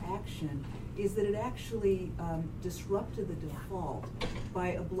mechanisms of action is that it actually disrupted the default by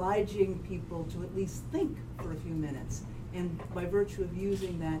obliging people to at least think for a few minutes, and by virtue of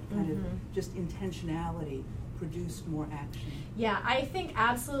using that kind of just intentionality, produced more action. Yeah, I think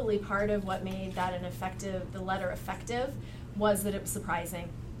absolutely part of what made that the letter effective was that it was surprising.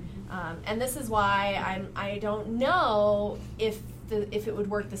 And this is why I don't know if it would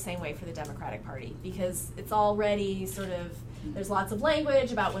work the same way for the Democratic Party, because it's already sort of, there's lots of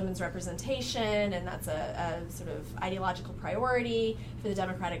language about women's representation, and that's a sort of ideological priority for the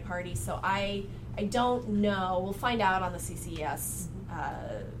Democratic Party. So I don't know. We'll find out on the CCES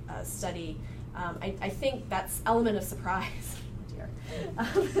study. I think that's element of surprise.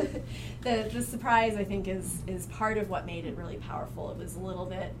 The surprise, I think, is part of what made it really powerful. It was a little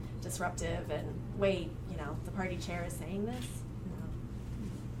bit disruptive, and wait, you know, the party chair is saying this?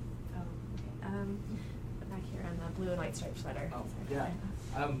 No. Oh, okay. Back here on the blue and white striped sweater. Oh, yeah.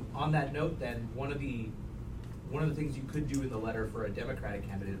 On that note, then, one of the things you could do in the letter for a Democratic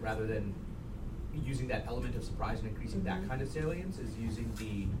candidate, rather than using that element of surprise and increasing that kind of salience, is using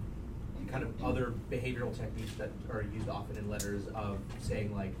the kind of other behavioral techniques that are used often in letters of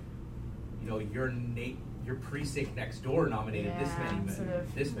saying like, you know, your precinct next door nominated this many men, sort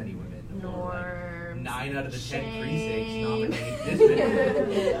of this many women, norms, or like 9 out of the 10 precincts shame. nominate this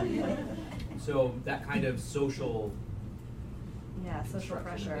many women. So that kind of social social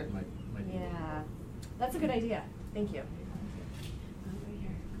pressure. Might be That's a good idea. Thank you.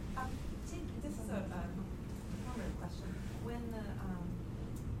 This is a common question. When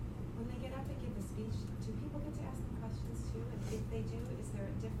they get up and give the speech, do people get to ask them questions too? And if they do, is there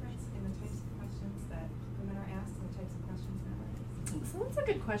a difference in the types of questions that women are asked and the types of questions men are asked? So that's a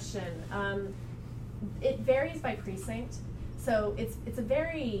good question. It varies by precinct. So it's a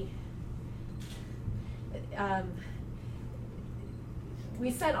very we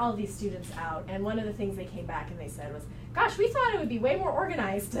sent all these students out, and one of the things they came back and they said was, gosh, we thought it would be way more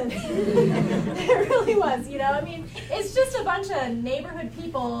organized than it really was, you know? I mean, it's just a bunch of neighborhood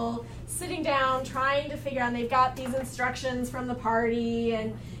people sitting down trying to figure out, and they've got these instructions from the party,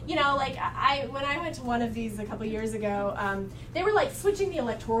 and, you know, like, when I went to one of these a couple years ago, they were, like, switching the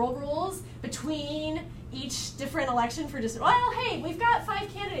electoral rules between each different election for just, well, hey, we've got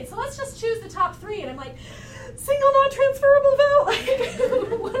 5 candidates, so let's just choose the top 3, and I'm like, single non-transferable vote,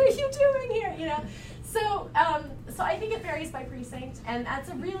 like, what are you doing here, you know? So I think it varies by precinct, and that's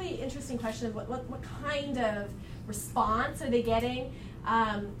a really interesting question of what kind of response are they getting.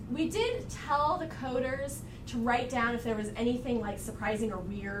 We did tell the coders to write down if there was anything like surprising or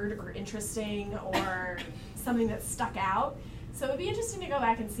weird or interesting or something that stuck out. So it would be interesting to go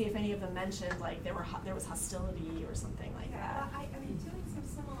back and see if any of them mentioned like there was hostility or something like that. I'm doing some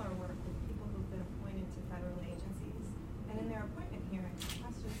similar work with people who've been appointed to federal agencies, and in their appointment hearings,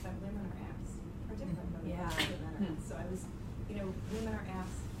 questions that women are asked are different than the questions that men are asked. So I was, women are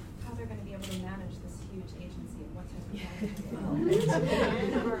asked how they're going to be able to manage this huge agency and what type of management.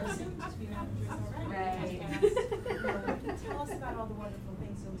 Men are assumed to be managers already. Right. Tell us about all the wonderful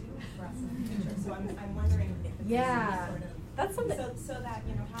things you'll do for us in the future. So I'm wondering if it's sort of that's something. So that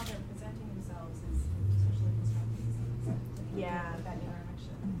how they're presenting themselves is socially constructed. That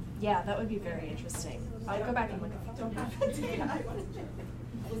interaction. Yeah, that would be very interesting. I'd go back and look at Don't have it.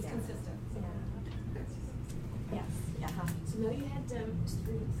 It was consistent. Yes. So now you had the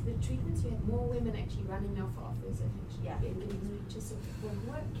treatments. You had more women actually running now for office. I think. Yeah. Just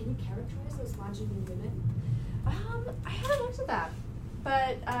what can you characterize those marginal women? I haven't looked at that,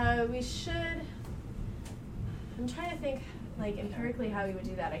 but we should. I'm trying to think, like empirically, how we would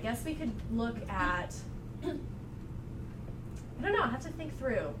do that. I guess we could look at. I don't know. I have to think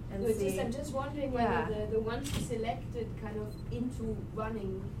through and see. I'm just wondering whether the ones who selected kind of into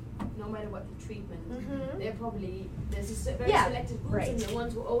running, no matter what the treatment, they're probably there's a very selected group, and the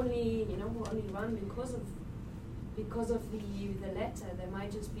ones who only who only run because of the letter, they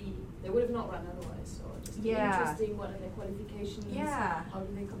might just be they would have not run otherwise. So just be interesting. What are their qualifications? Yeah. How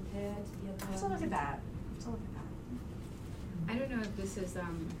do they compare to the other? Let's look at that. I don't know if this is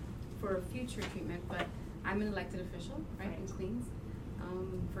for future treatment, but I'm an elected official, right, in Queens.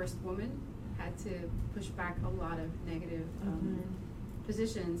 First woman, had to push back a lot of negative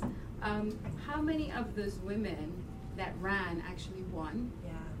positions. How many of those women that ran actually won?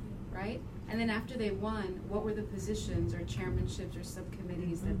 Yeah. Right? And then after they won, what were the positions or chairmanships or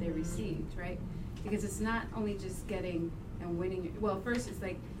subcommittees that they received, right? Because it's not only just getting and winning. Well, first it's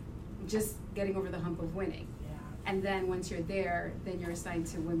like just getting over the hump of winning. And then once you're there, then you're assigned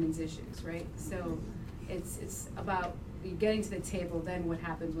to women's issues, right? So it's about you getting to the table, then what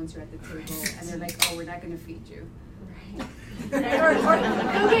happens once you're at the table and they're like, oh, we're not going to feed you. Right. or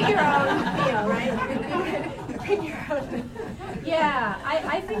go get your own meal, right? Bring your own. Yeah,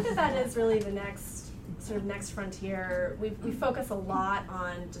 I think that is really the next frontier. We focus a lot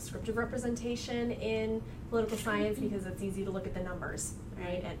on descriptive representation in political science because it's easy to look at the numbers,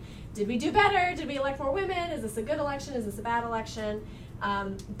 right? And did we do better? Did we elect more women? Is this a good election? Is this a bad election?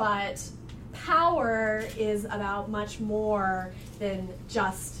 But power is about much more than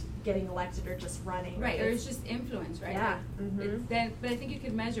just getting elected or just running. Right, or it's just influence, right? Yeah. Like, but I think you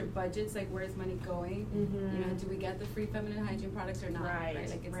could measure budgets, like where's money going? You know, do we get the free feminine hygiene products or not? Right.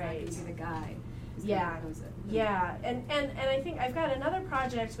 Like it's not going to be the guy. Yeah. And I think I've got another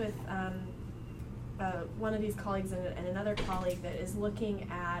project with one of these colleagues and another colleague that is looking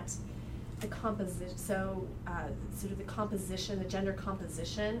at the composition, sort of the gender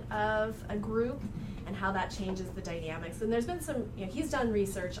composition of a group and how that changes the dynamics. And there's been some, he's done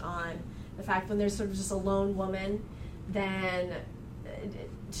research on the fact when there's sort of just a lone woman, then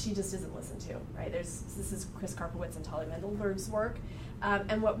she just isn't listened to, right? This is Chris Karpowitz and Talia Mendelberg's work.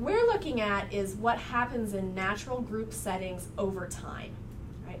 And what we're looking at is what happens in natural group settings over time,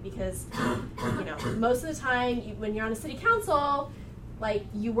 right? right? Because, you know, most of the time when you're on a city council, like,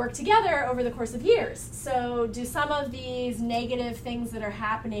 you work together over the course of years. So do some of these negative things that are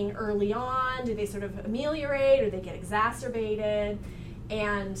happening early on, do they sort of ameliorate or they get exacerbated?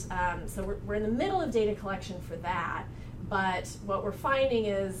 And so we're in the middle of data collection for that. But what we're finding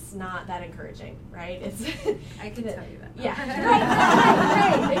is not that encouraging, right? It's I can tell you that. Yeah,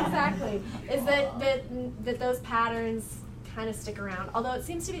 right, exactly. Is that those patterns kind of stick around. Although it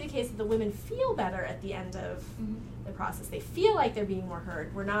seems to be the case that the women feel better at the end of the process. They feel like they're being more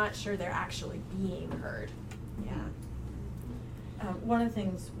heard. We're not sure they're actually being heard. Yeah. One of the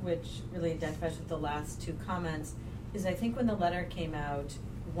things which really identifies with the last two comments is I think when the letter came out,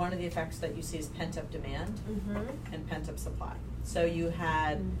 one of the effects that you see is pent-up demand and pent-up supply. So you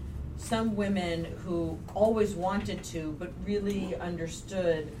had some women who always wanted to, but really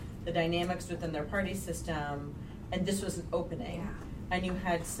understood the dynamics within their party system, and this was an opening. Yeah. And you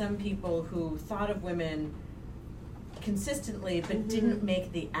had some people who thought of women consistently, but didn't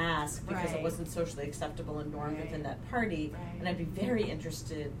make the ask because it wasn't socially acceptable and normed within that party. Right. And I'd be very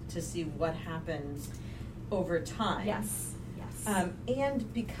interested to see what happens over time. Yes.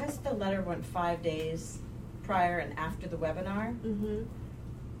 And because the letter went 5 days prior and after the webinar,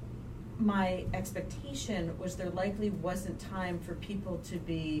 my expectation was there likely wasn't time for people to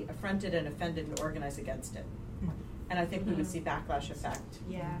be affronted and offended and organize against it. And I think we would see backlash effect.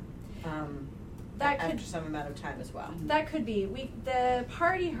 Yeah. After some amount of time as well. That could be. The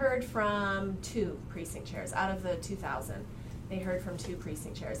party heard from 2 precinct chairs out of the 2,000. They heard from 2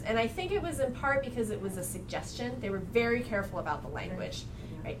 precinct chairs. And I think it was in part because it was a suggestion. They were very careful about the language.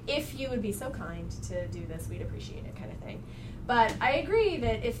 Right? If you would be so kind to do this, we'd appreciate it, kind of thing. But I agree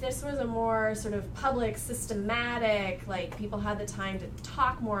that if this was a more sort of public, systematic, like people had the time to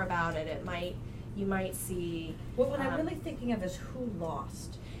talk more about it, you might see. Well, what I'm really thinking of is who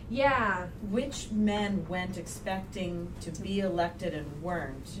lost. Yeah. Which men went expecting to be elected and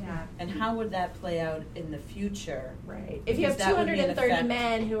weren't? Yeah. And how would that play out in the future? Right. If you have 230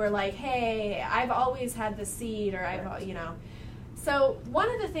 men who are like, hey, I've always had the seat, or I've, you know. So one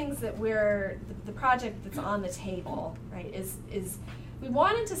of the things that the project that's on the table, right, is we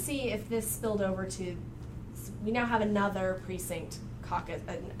wanted to see if this spilled over to, we now have another precinct caucus,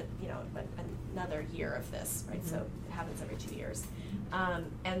 another year of this, right? So it happens every 2 years.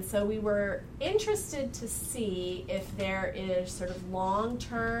 And so we were interested to see if there is sort of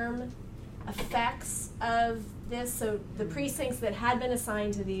long-term effects of this. So the precincts that had been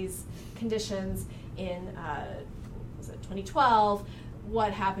assigned to these conditions in 2012,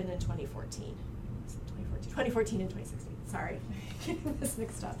 what happened in 2014? 2014 and 2016, sorry, getting this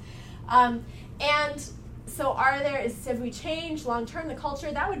mixed up. And so have we changed long-term the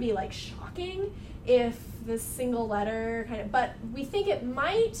culture? That would be like shocking if this single letter but we think it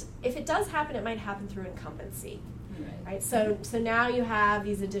might, if it does happen, it might happen through incumbency. Right? So now you have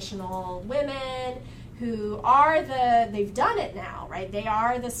these additional women who are they've done it now, right? They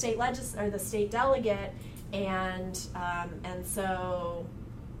are the state or the state delegate, and so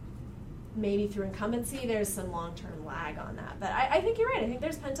maybe through incumbency there's some long-term lag on that. But I think you're right. I think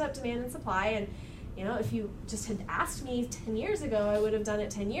there's pent-up demand and supply, and you know, if you just had asked me 10 years ago, I would have done it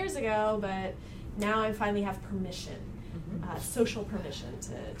 10 years ago, but now I finally have permission, social permission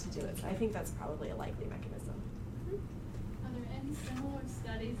to do it. So I think that's probably a likely mechanism. Are there any similar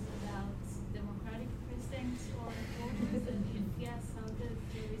studies about democratic precincts or voters? And if yes, how did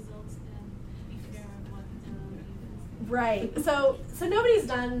the results compare what Right. So nobody's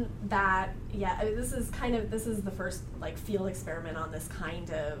done that yet. I mean, this is the first like field experiment on this kind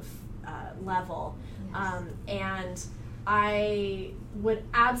of level, and I would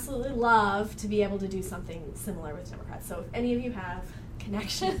absolutely love to be able to do something similar with Democrats. So if any of you have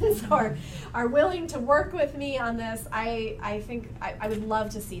connections or are willing to work with me on this, I think I would love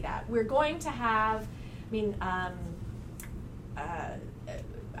to see that. We're going to have,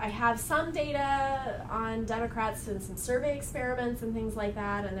 I have some data on Democrats and some survey experiments and things like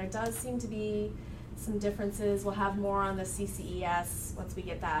that, and there does seem to be some differences. We'll have more on the CCES once we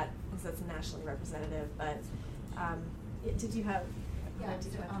get that, because that's nationally representative. But did you have? Yeah. Thank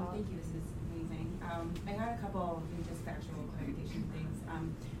you. This is amazing. I got a couple just factual clarification things.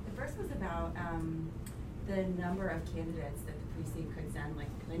 The first was about the number of candidates that the precinct could send. Like,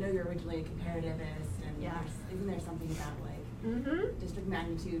 because I know you're originally a comparativist, and isn't there something about like district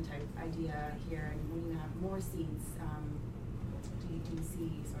magnitude type idea here? And when you have more seats, do you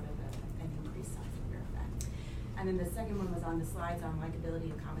see sort of an increased size of your effect? And then the second one was on the slides on likability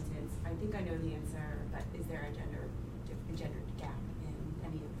and competence. I think I know the answer, but is there a gender gap in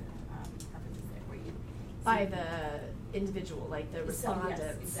any of the preferences there where you by the individual, like the respondents.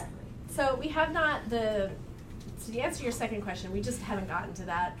 Yes, exactly. So we have not so to answer your second question, we just haven't gotten to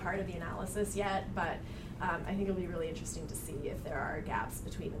that part of the analysis yet, but I think it'll be really interesting to see if there are gaps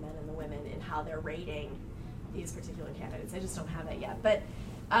between the men and the women in how they're rating these particular candidates. I just don't have that yet. But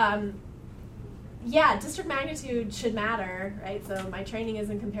yeah, district magnitude should matter, right? So my training is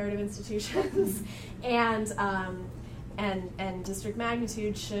in comparative institutions, and district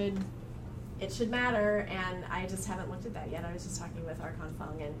magnitude should matter, and I just haven't looked at that yet. I was just talking with Archon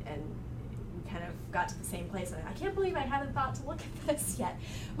Fung, and we kind of got to the same place. And I can't believe I haven't thought to look at this yet.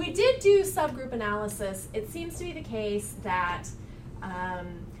 We did do subgroup analysis. It seems to be the case that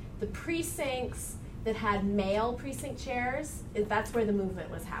the precincts that had male precinct chairs, that's where the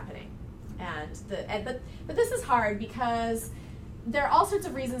movement was happening. But this is hard because there are all sorts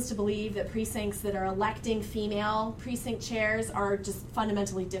of reasons to believe that precincts that are electing female precinct chairs are just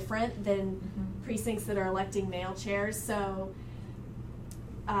fundamentally different than precincts that are electing male chairs. So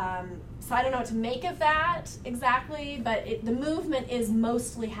I don't know what to make of that exactly, but the movement is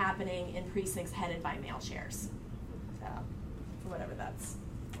mostly happening in precincts headed by male chairs. So, for whatever that's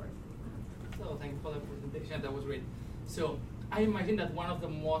worth. So thank you for the presentation. That was great. So I imagine that one of the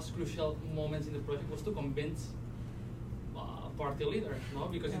most crucial moments in the project was to convince party leaders, no?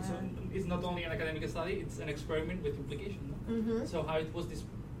 Because it's not only an academic study; it's an experiment with implication. No? So how it was this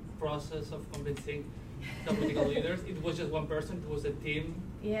process of convincing the political leaders? It was just one person. It was a team.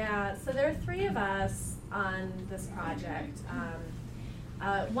 Yeah. So there are 3 of us on this project.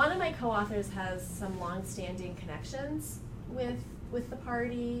 One of my co-authors has some long-standing connections with the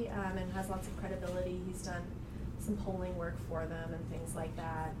party and has lots of credibility. He's done some polling work for them and things like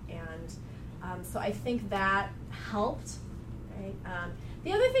that, and so I think that helped. Right.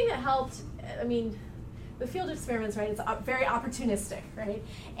 The other thing that helped, I mean, the field experiments, right? It's very opportunistic, right?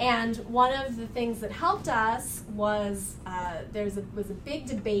 And one of the things that helped us was was a big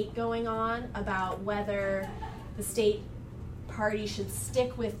debate going on about whether the state party should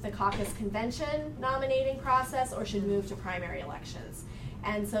stick with the caucus convention nominating process or should move to primary elections.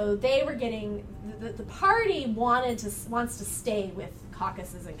 And so they were getting the party wants to stay with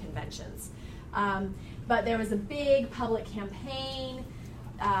caucuses and conventions. But there was a big public campaign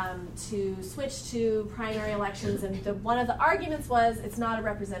to switch to primary elections, and one of the arguments was it's not a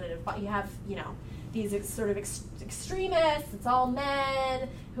representative, but you have, these sort of extremists, it's all men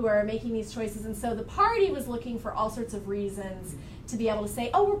who are making these choices, and so the party was looking for all sorts of reasons to be able to say,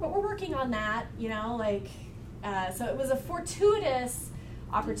 oh, we're working on that, so it was a fortuitous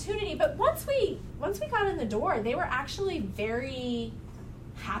opportunity, but once we got in the door, they were actually very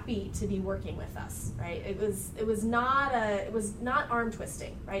happy to be working with us, right? It was not arm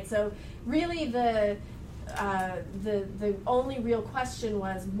twisting, right? So really the only real question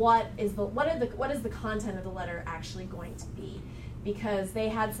was what is the content of the letter actually going to be, because they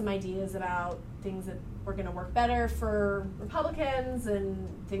had some ideas about things that were going to work better for Republicans and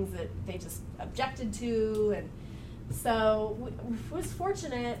things that they just objected to, and so it was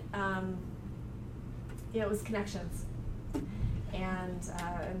fortunate. It was connections. And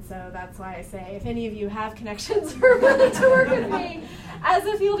so that's why I say, if any of you have connections or are willing to work with me as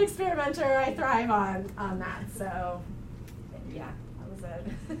a field experimenter, I thrive on that. So, yeah, that was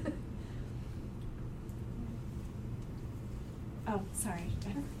it. Oh, sorry.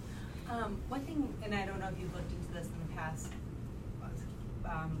 One thing, and I don't know if you've looked into this in the past,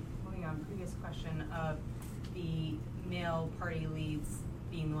 moving on previous question of the male party leads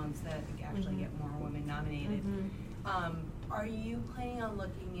being the ones that actually get more women nominated. Are you planning on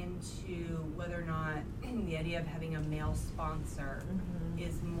looking into whether or not the idea of having a male sponsor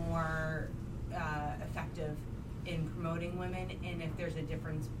is more effective in promoting women, and if there's a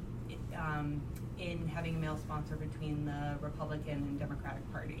difference in having a male sponsor between the Republican and Democratic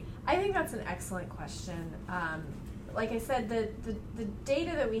Party? I think that's an excellent question. Like I said, the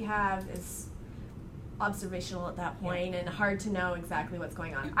data that we have is observational at that point and hard to know exactly what's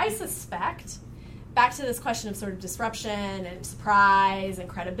going on. I suspect, back to this question of sort of disruption and surprise and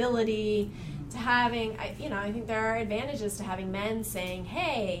credibility, to having, I think there are advantages to having men saying,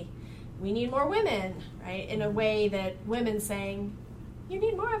 hey, we need more women, right? In a way that women saying, you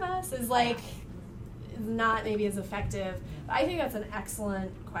need more of us, is not maybe as effective. But I think that's an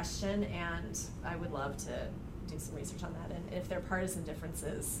excellent question, and I would love to do some research on that. And if there are partisan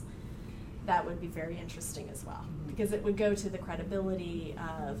differences, that would be very interesting as well, because it would go to the credibility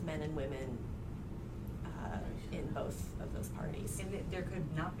of men and women in both of those parties. And there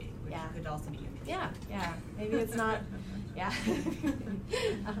could not be, which could also be interesting. Yeah. Maybe it's not. Yeah.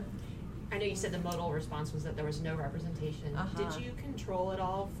 I know you said the modal response was that there was no representation. Did you control at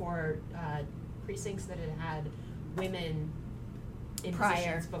all for precincts that had had women in Prior.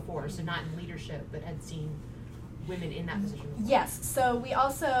 positions before, so not in leadership, but had seen women in that position before. Yes, so we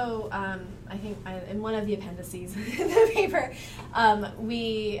also, I think in one of the appendices in the paper,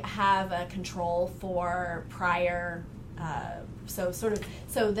 we have a control for prior, so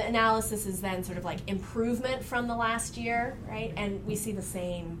the analysis is then sort of like improvement from the last year, right? And we see the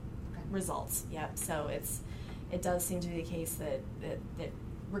same results, yep. So it does seem to be the case that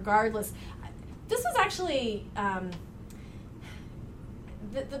regardless, this was actually,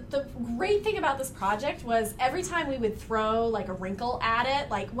 the great thing about this project was every time we would throw like a wrinkle at it,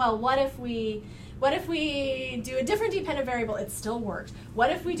 like, well, what if we do a different dependent variable? It still worked. What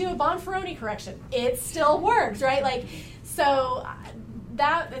if we do a Bonferroni correction? It still worked, right? Like, so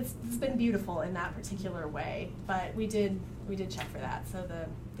that it's been beautiful in that particular way. But we did check for that. So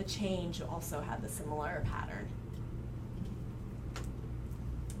the change also had the similar pattern.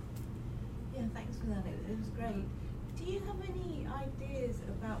 Yeah, thanks for that. It was great. Do you have any ideas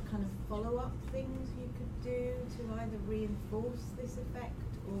about kind of follow-up things you could do to either reinforce this effect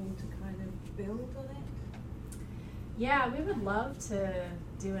or to kind of build on it? Yeah, we would love to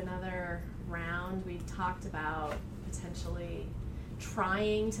do another round. We talked about potentially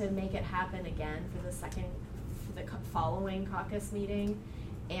trying to make it happen again for the following caucus meeting,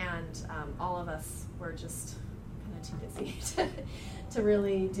 and all of us were just kind of too busy to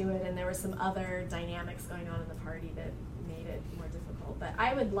really do it, and there were some other dynamics going on in the party that made it more difficult. But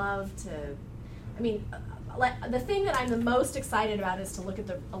I would love to, I mean, the thing that I'm the most excited about is to look at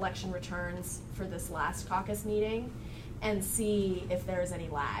the election returns for this last caucus meeting and see if there's any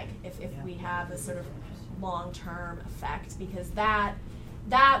lag, if we have this sort of long-term effect, because that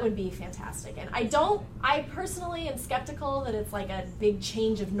would be fantastic. And I personally am skeptical that it's like a big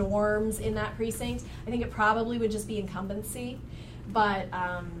change of norms in that precinct. I think it probably would just be incumbency. But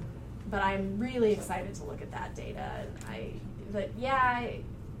I'm really excited to look at that data, and I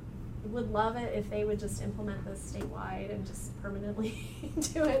would love it if they would just implement this statewide and just permanently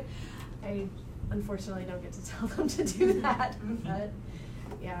do it. I unfortunately don't get to tell them to do that, but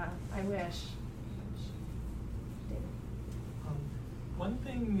yeah, I wish. One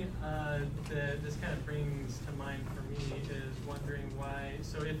thing that this kind of brings to mind for me is wondering why,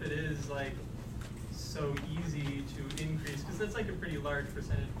 so if it is like so easy to increase, because that's like a pretty large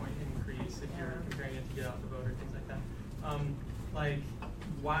percentage point increase if you're comparing it to get out the vote or things like that. Like,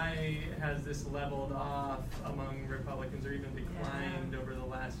 why has this leveled off among Republicans or even declined over the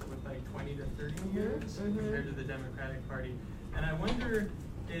last, like 20 to 30 years compared to the Democratic Party? And I wonder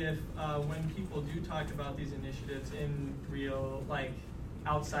if when people do talk about these initiatives in real, like,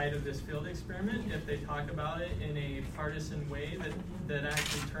 outside of this field experiment, if they talk about it in a partisan way that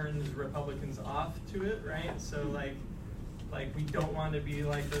actually turns Republicans off to it, right? So like we don't want to be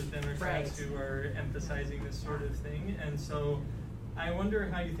like those Democrats who are emphasizing this sort of thing. And so I wonder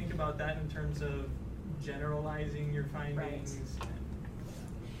how you think about that in terms of generalizing your findings.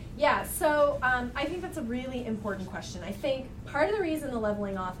 Yeah, so I think that's a really important question. I think part of the reason the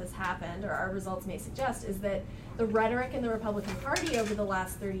leveling off has happened, or our results may suggest, is that the rhetoric in the Republican Party over the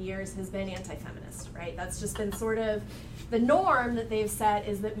last 30 years has been anti-feminist, right? That's just been sort of the norm that they've set,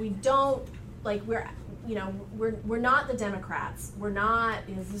 is that we don't, like, we're not the Democrats. We're not,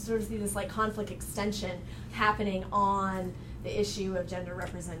 there's sort of this like conflict extension happening on the issue of gender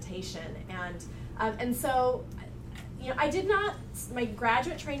representation. And so, my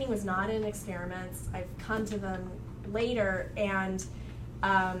graduate training was not in experiments. I've come to them later,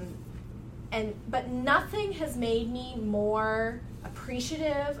 but nothing has made me more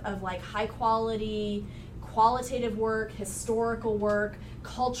appreciative of like high quality, qualitative work, historical work,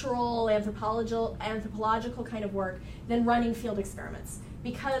 cultural, anthropological kind of work than running field experiments.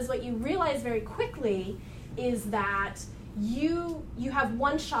 Because what you realize very quickly is that you have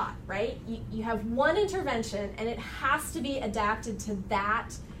one shot, right? You have one intervention, and it has to be adapted to that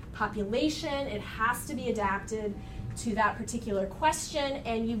population. It has to be adapted to that particular question,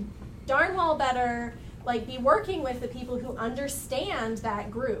 and you darn well better like be working with the people who understand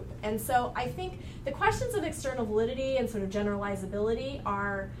that group. And so I think the questions of external validity and sort of generalizability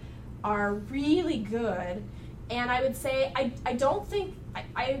are really good. And I would say I don't think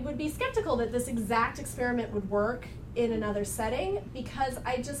I would be skeptical that this exact experiment would work in another setting, because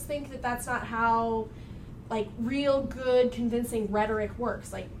I just think that that's not how like real good convincing rhetoric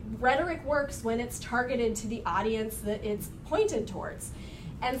works. Like rhetoric works when it's targeted to the audience that it's pointed towards.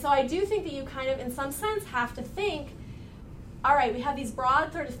 And so I do think that you kind of, in some sense, have to think, all right, we have these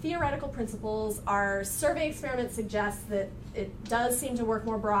broad sort of theoretical principles. Our survey experiment suggests that it does seem to work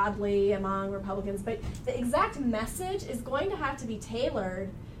more broadly among Republicans, but the exact message is going to have to be tailored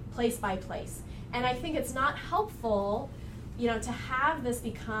place by place. And I think it's not helpful, to have this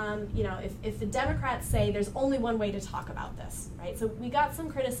become, if the Democrats say there's only one way to talk about this, right? So we got some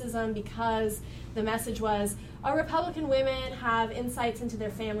criticism because the message was, Republican women have insights into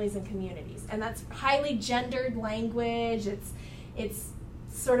their families and communities. And that's highly gendered language. It's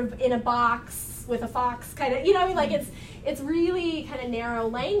sort of in a box with a fox kind of, it's really kind of narrow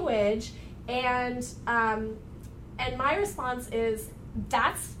language. And my response is,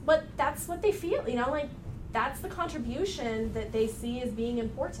 that's what they feel, that's the contribution that they see as being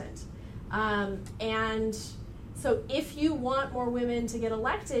important. And so if you want more women to get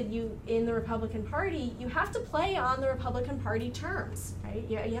elected, in the Republican Party, you have to play on the Republican Party terms, right?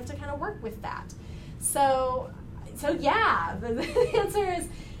 You have to kind of work with that. So yeah, the answer is,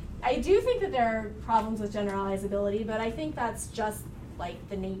 I do think that there are problems with generalizability, but I think that's just like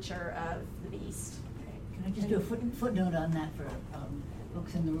the nature of the beast. Can I just do a footnote on that for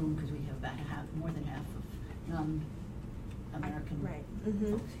folks in the room, because we have about more than half of non-American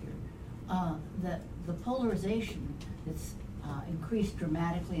folks here. That the polarization that's increased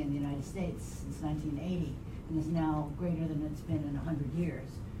dramatically in the United States since 1980 and is now greater than it's been in 100 years,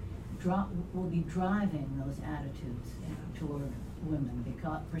 will be driving those attitudes toward women,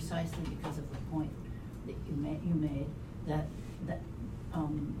 precisely because of the point that you made that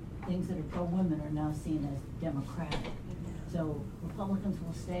things that are pro-women are now seen as democratic. So Republicans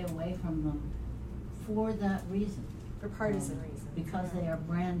will stay away from them for that reason. For partisan reasons. Because they are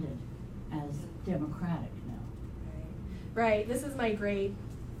branded as democratic now. Right. This is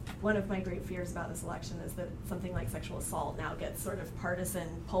one of my great fears about this election is that something like sexual assault now gets sort of partisan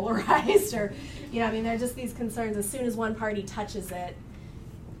polarized, or, there are just these concerns. As soon as one party touches it,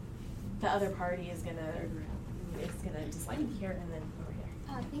 the other party is gonna dislike it here and then over here.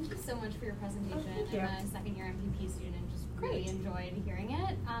 Thank you so much for your presentation. Thank you. I'm a second-year MPP student and just really enjoyed hearing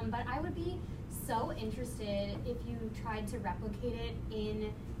it. But I would be so interested if you tried to replicate it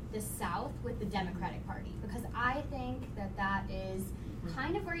in the South with the Democratic Party, because I think that is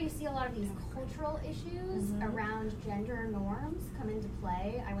kind of where you see a lot of these cultural issues around gender norms come into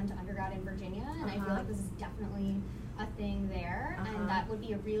play. I went to undergrad in Virginia, and I feel like this is definitely a thing there, and that would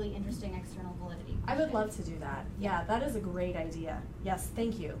be a really interesting external validity question. I would love to do that. Yeah, that is a great idea. Yes,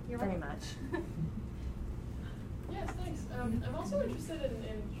 thank you very much. Yes, thanks. I'm also interested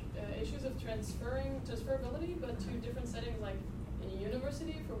in issues of transferability, but to different settings, like in a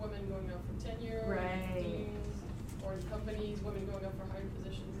university for women going up for tenure, deans, or in companies, women going up for higher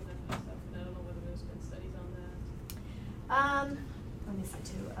positions and that kind of stuff. And I don't know whether there's been studies on that. Let me see,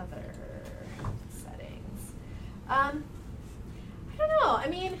 2 other settings. I don't know. I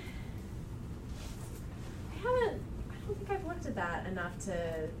don't think I've looked at that enough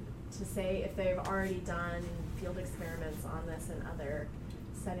to say if they've already done field experiments on this in other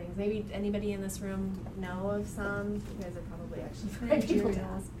settings. Maybe anybody in this room know of some? You guys are probably actually people to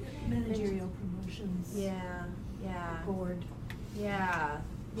ask. Managerial promotions. Yeah. Board. Yeah.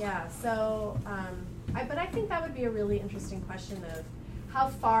 So, but I think that would be a really interesting question of how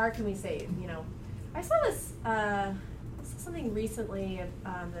far can we say, I saw this, something recently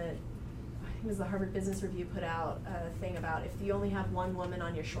that it was the Harvard Business Review put out a thing about if you only have one woman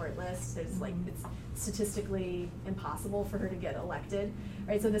on your short list, it's statistically impossible for her to get elected,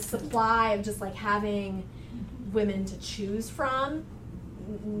 right? So the supply of just having women to choose from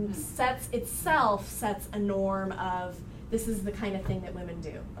sets a norm of this is the kind of thing that women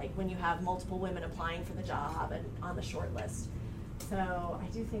do, like when you have multiple women applying for the job and on the short list. So I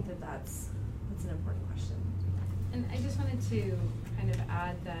do think that's an important question. And I just wanted to kind of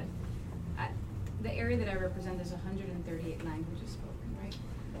add that the area that I represent is 138 languages spoken, right?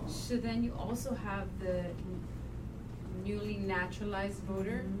 So then you also have the newly naturalized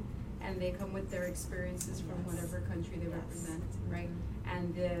voter, and they come with their experiences from whatever country they represent, right?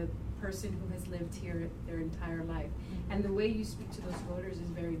 And the person who has lived here their entire life. And the way you speak to those voters is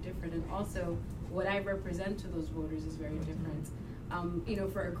very different. And also, what I represent to those voters is very different.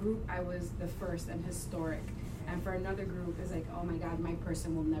 For a group, I was the first and historic. And for another group, it's like, oh my God, my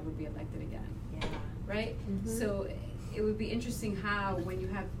person will never be elected again. Yeah. Right? So it would be interesting how, when you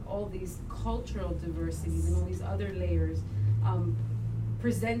have all these cultural diversities and all these other layers,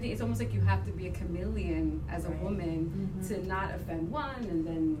 presenting, it's almost like you have to be a chameleon as a woman to not offend one and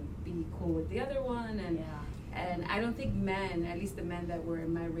then be cool with the other one. And I don't think men, at least the men that were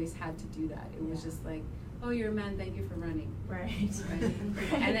in my race, had to do that. It was just like, oh, you're a man, thank you for running. Right.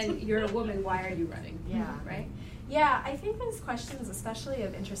 And then you're a woman, why are you running? Yeah. Right? Yeah, I think those questions, especially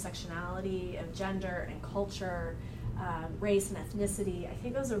of intersectionality, of gender and culture, race and ethnicity, I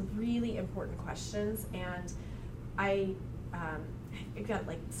think those are really important questions. And I I've got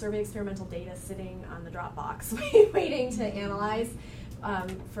like survey experimental data sitting on the Dropbox waiting to analyze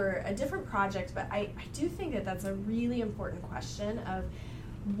for a different project, but I do think that that's a really important question of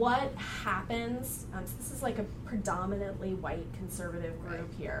what happens. So this is like a predominantly white conservative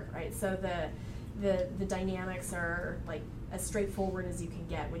group here, right? So the dynamics are like as straightforward as you can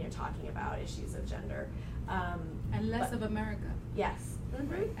get when you're talking about issues of gender. And less of America. Yes.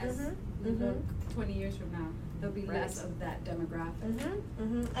 Mm-hmm. Right? As we look 20 years from now, there'll be less of that demographic.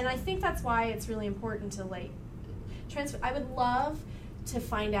 And I think that's why it's really important to like I would love to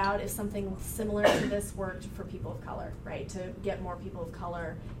find out if something similar to this worked for people of color, right? To get more people of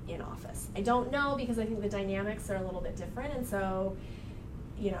color in office. I don't know, because I think the dynamics are a little bit different, and so,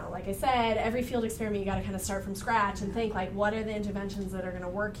 you know, like I said, every field experiment you got to kind of start from scratch and think like, what are the interventions that are going to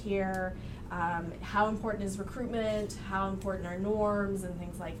work here? How important is recruitment? How important are norms and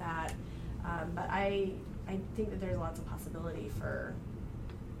things like that? But I think that there's lots of possibility for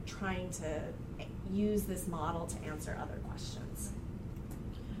trying to use this model to answer other questions.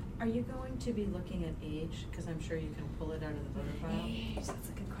 Are you going to be looking at age? Because I'm sure you can pull it out of the voter file. Age, that's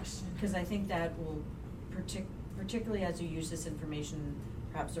a good question. Because I think that will, particularly as you use this information,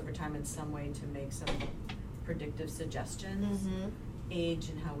 perhaps over time in some way to make some predictive suggestions, age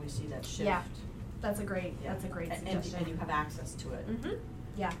and how we see that shift. Yeah, that's a great suggestion. And you have access to it.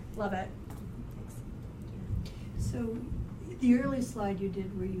 Yeah, love it. So the early slide you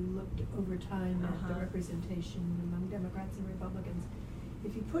did where you looked over time at the representation among Democrats and Republicans,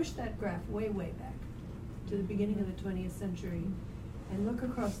 if you push that graph way, way back to the beginning of the 20th century and look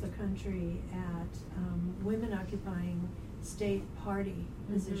across the country at women occupying state party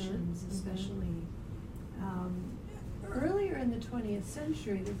positions, especially, earlier in the 20th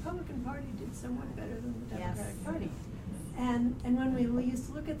century, the Republican Party did somewhat better than the Democratic Party. And when we used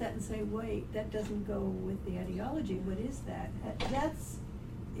to look at that and say, wait, that doesn't go with the ideology, what is that?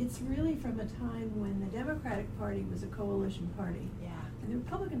 It's really from a time when the Democratic Party was a coalition party. And the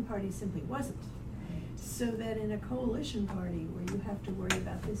Republican Party simply wasn't. So that in a coalition party where you have to worry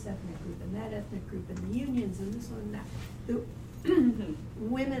about this ethnic group and that ethnic group and the unions and this one and that, the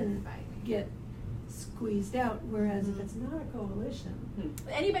women get squeezed out, whereas if it's not a coalition.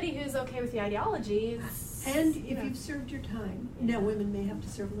 Anybody who's okay with the ideologies. And if you've served your time, now women may have to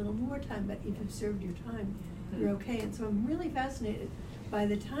serve a little more time, but if you've served your time, you're okay. And so I'm really fascinated by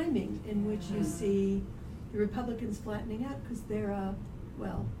the timing in which you see the Republicans flattening out, because they're,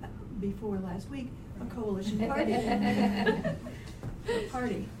 before last week, a coalition party.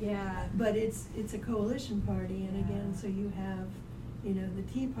 Yeah. But it's a coalition party, and again, so you have, the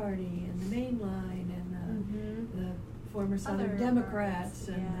Tea Party and the Main Line and the former Southern Democrats,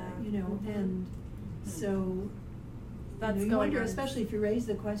 and and so you wonder, especially if you raise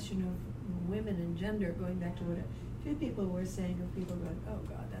the question of women and gender, going back to what a few people were saying, of people going, oh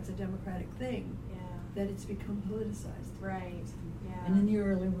God, that's a Democratic thing, that it's become politicized. Right. Yeah. And in the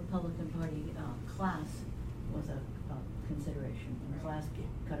early Republican Party, class was a consideration, and class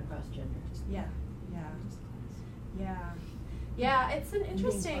cut across genders. Yeah, it's an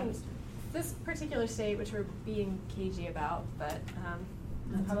interesting, this particular state, which we're being cagey about, but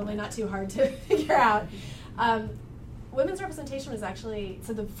probably not too hard to figure out. Women's representation was actually,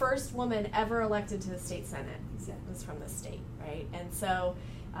 so the first woman ever elected to the state senate was from this state, right? And so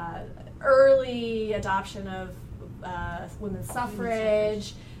early adoption of women's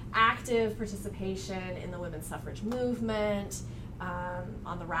suffrage, active participation in the women's suffrage movement,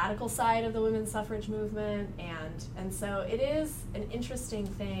 on the radical side of the women's suffrage movement, and so it is an interesting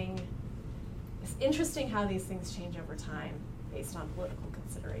thing. It's interesting how these things change over time based on political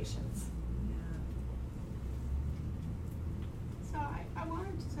considerations. So I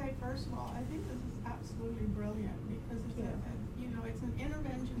wanted to say, first of all, I think this is absolutely brilliant, because it's it's an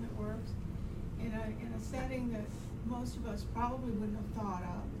intervention that works in a setting that most of us probably wouldn't have thought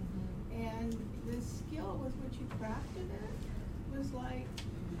of. And the skill with which you crafted it was like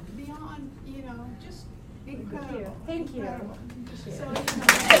beyond, just incredible. Thank you. Incredible. So,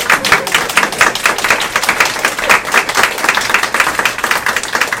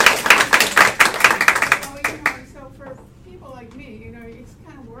 so for people like me, it's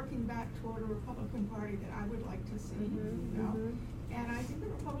kind of working back toward a Republican Party that I would like to see, And I think the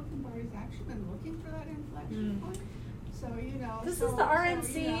Republican Party's actually been looking for that inflection point. So, This is the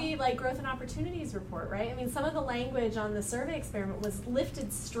RNC, Growth and Opportunities report, right? I mean, some of the language on the survey experiment was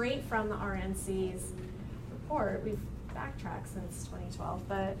lifted straight from the RNC's report. We've backtracked since 2012,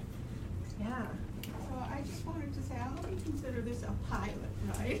 but yeah. So I just wanted to say, I hope you consider this a pilot,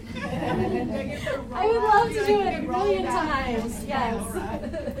 right? I would love to do it a million times. Yes.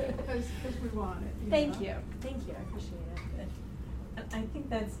 Because we want it. Thank you. Thank you. I appreciate it. I think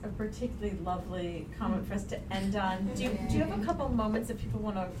that's a particularly lovely comment for us to end on. Do you have a couple moments if people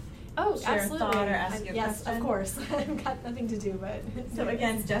want to share absolutely. a thought or ask you a yes, question? of course. I've got nothing to do, but so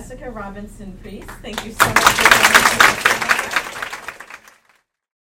again, Jessica Robinson Priest, thank you so much for joining us.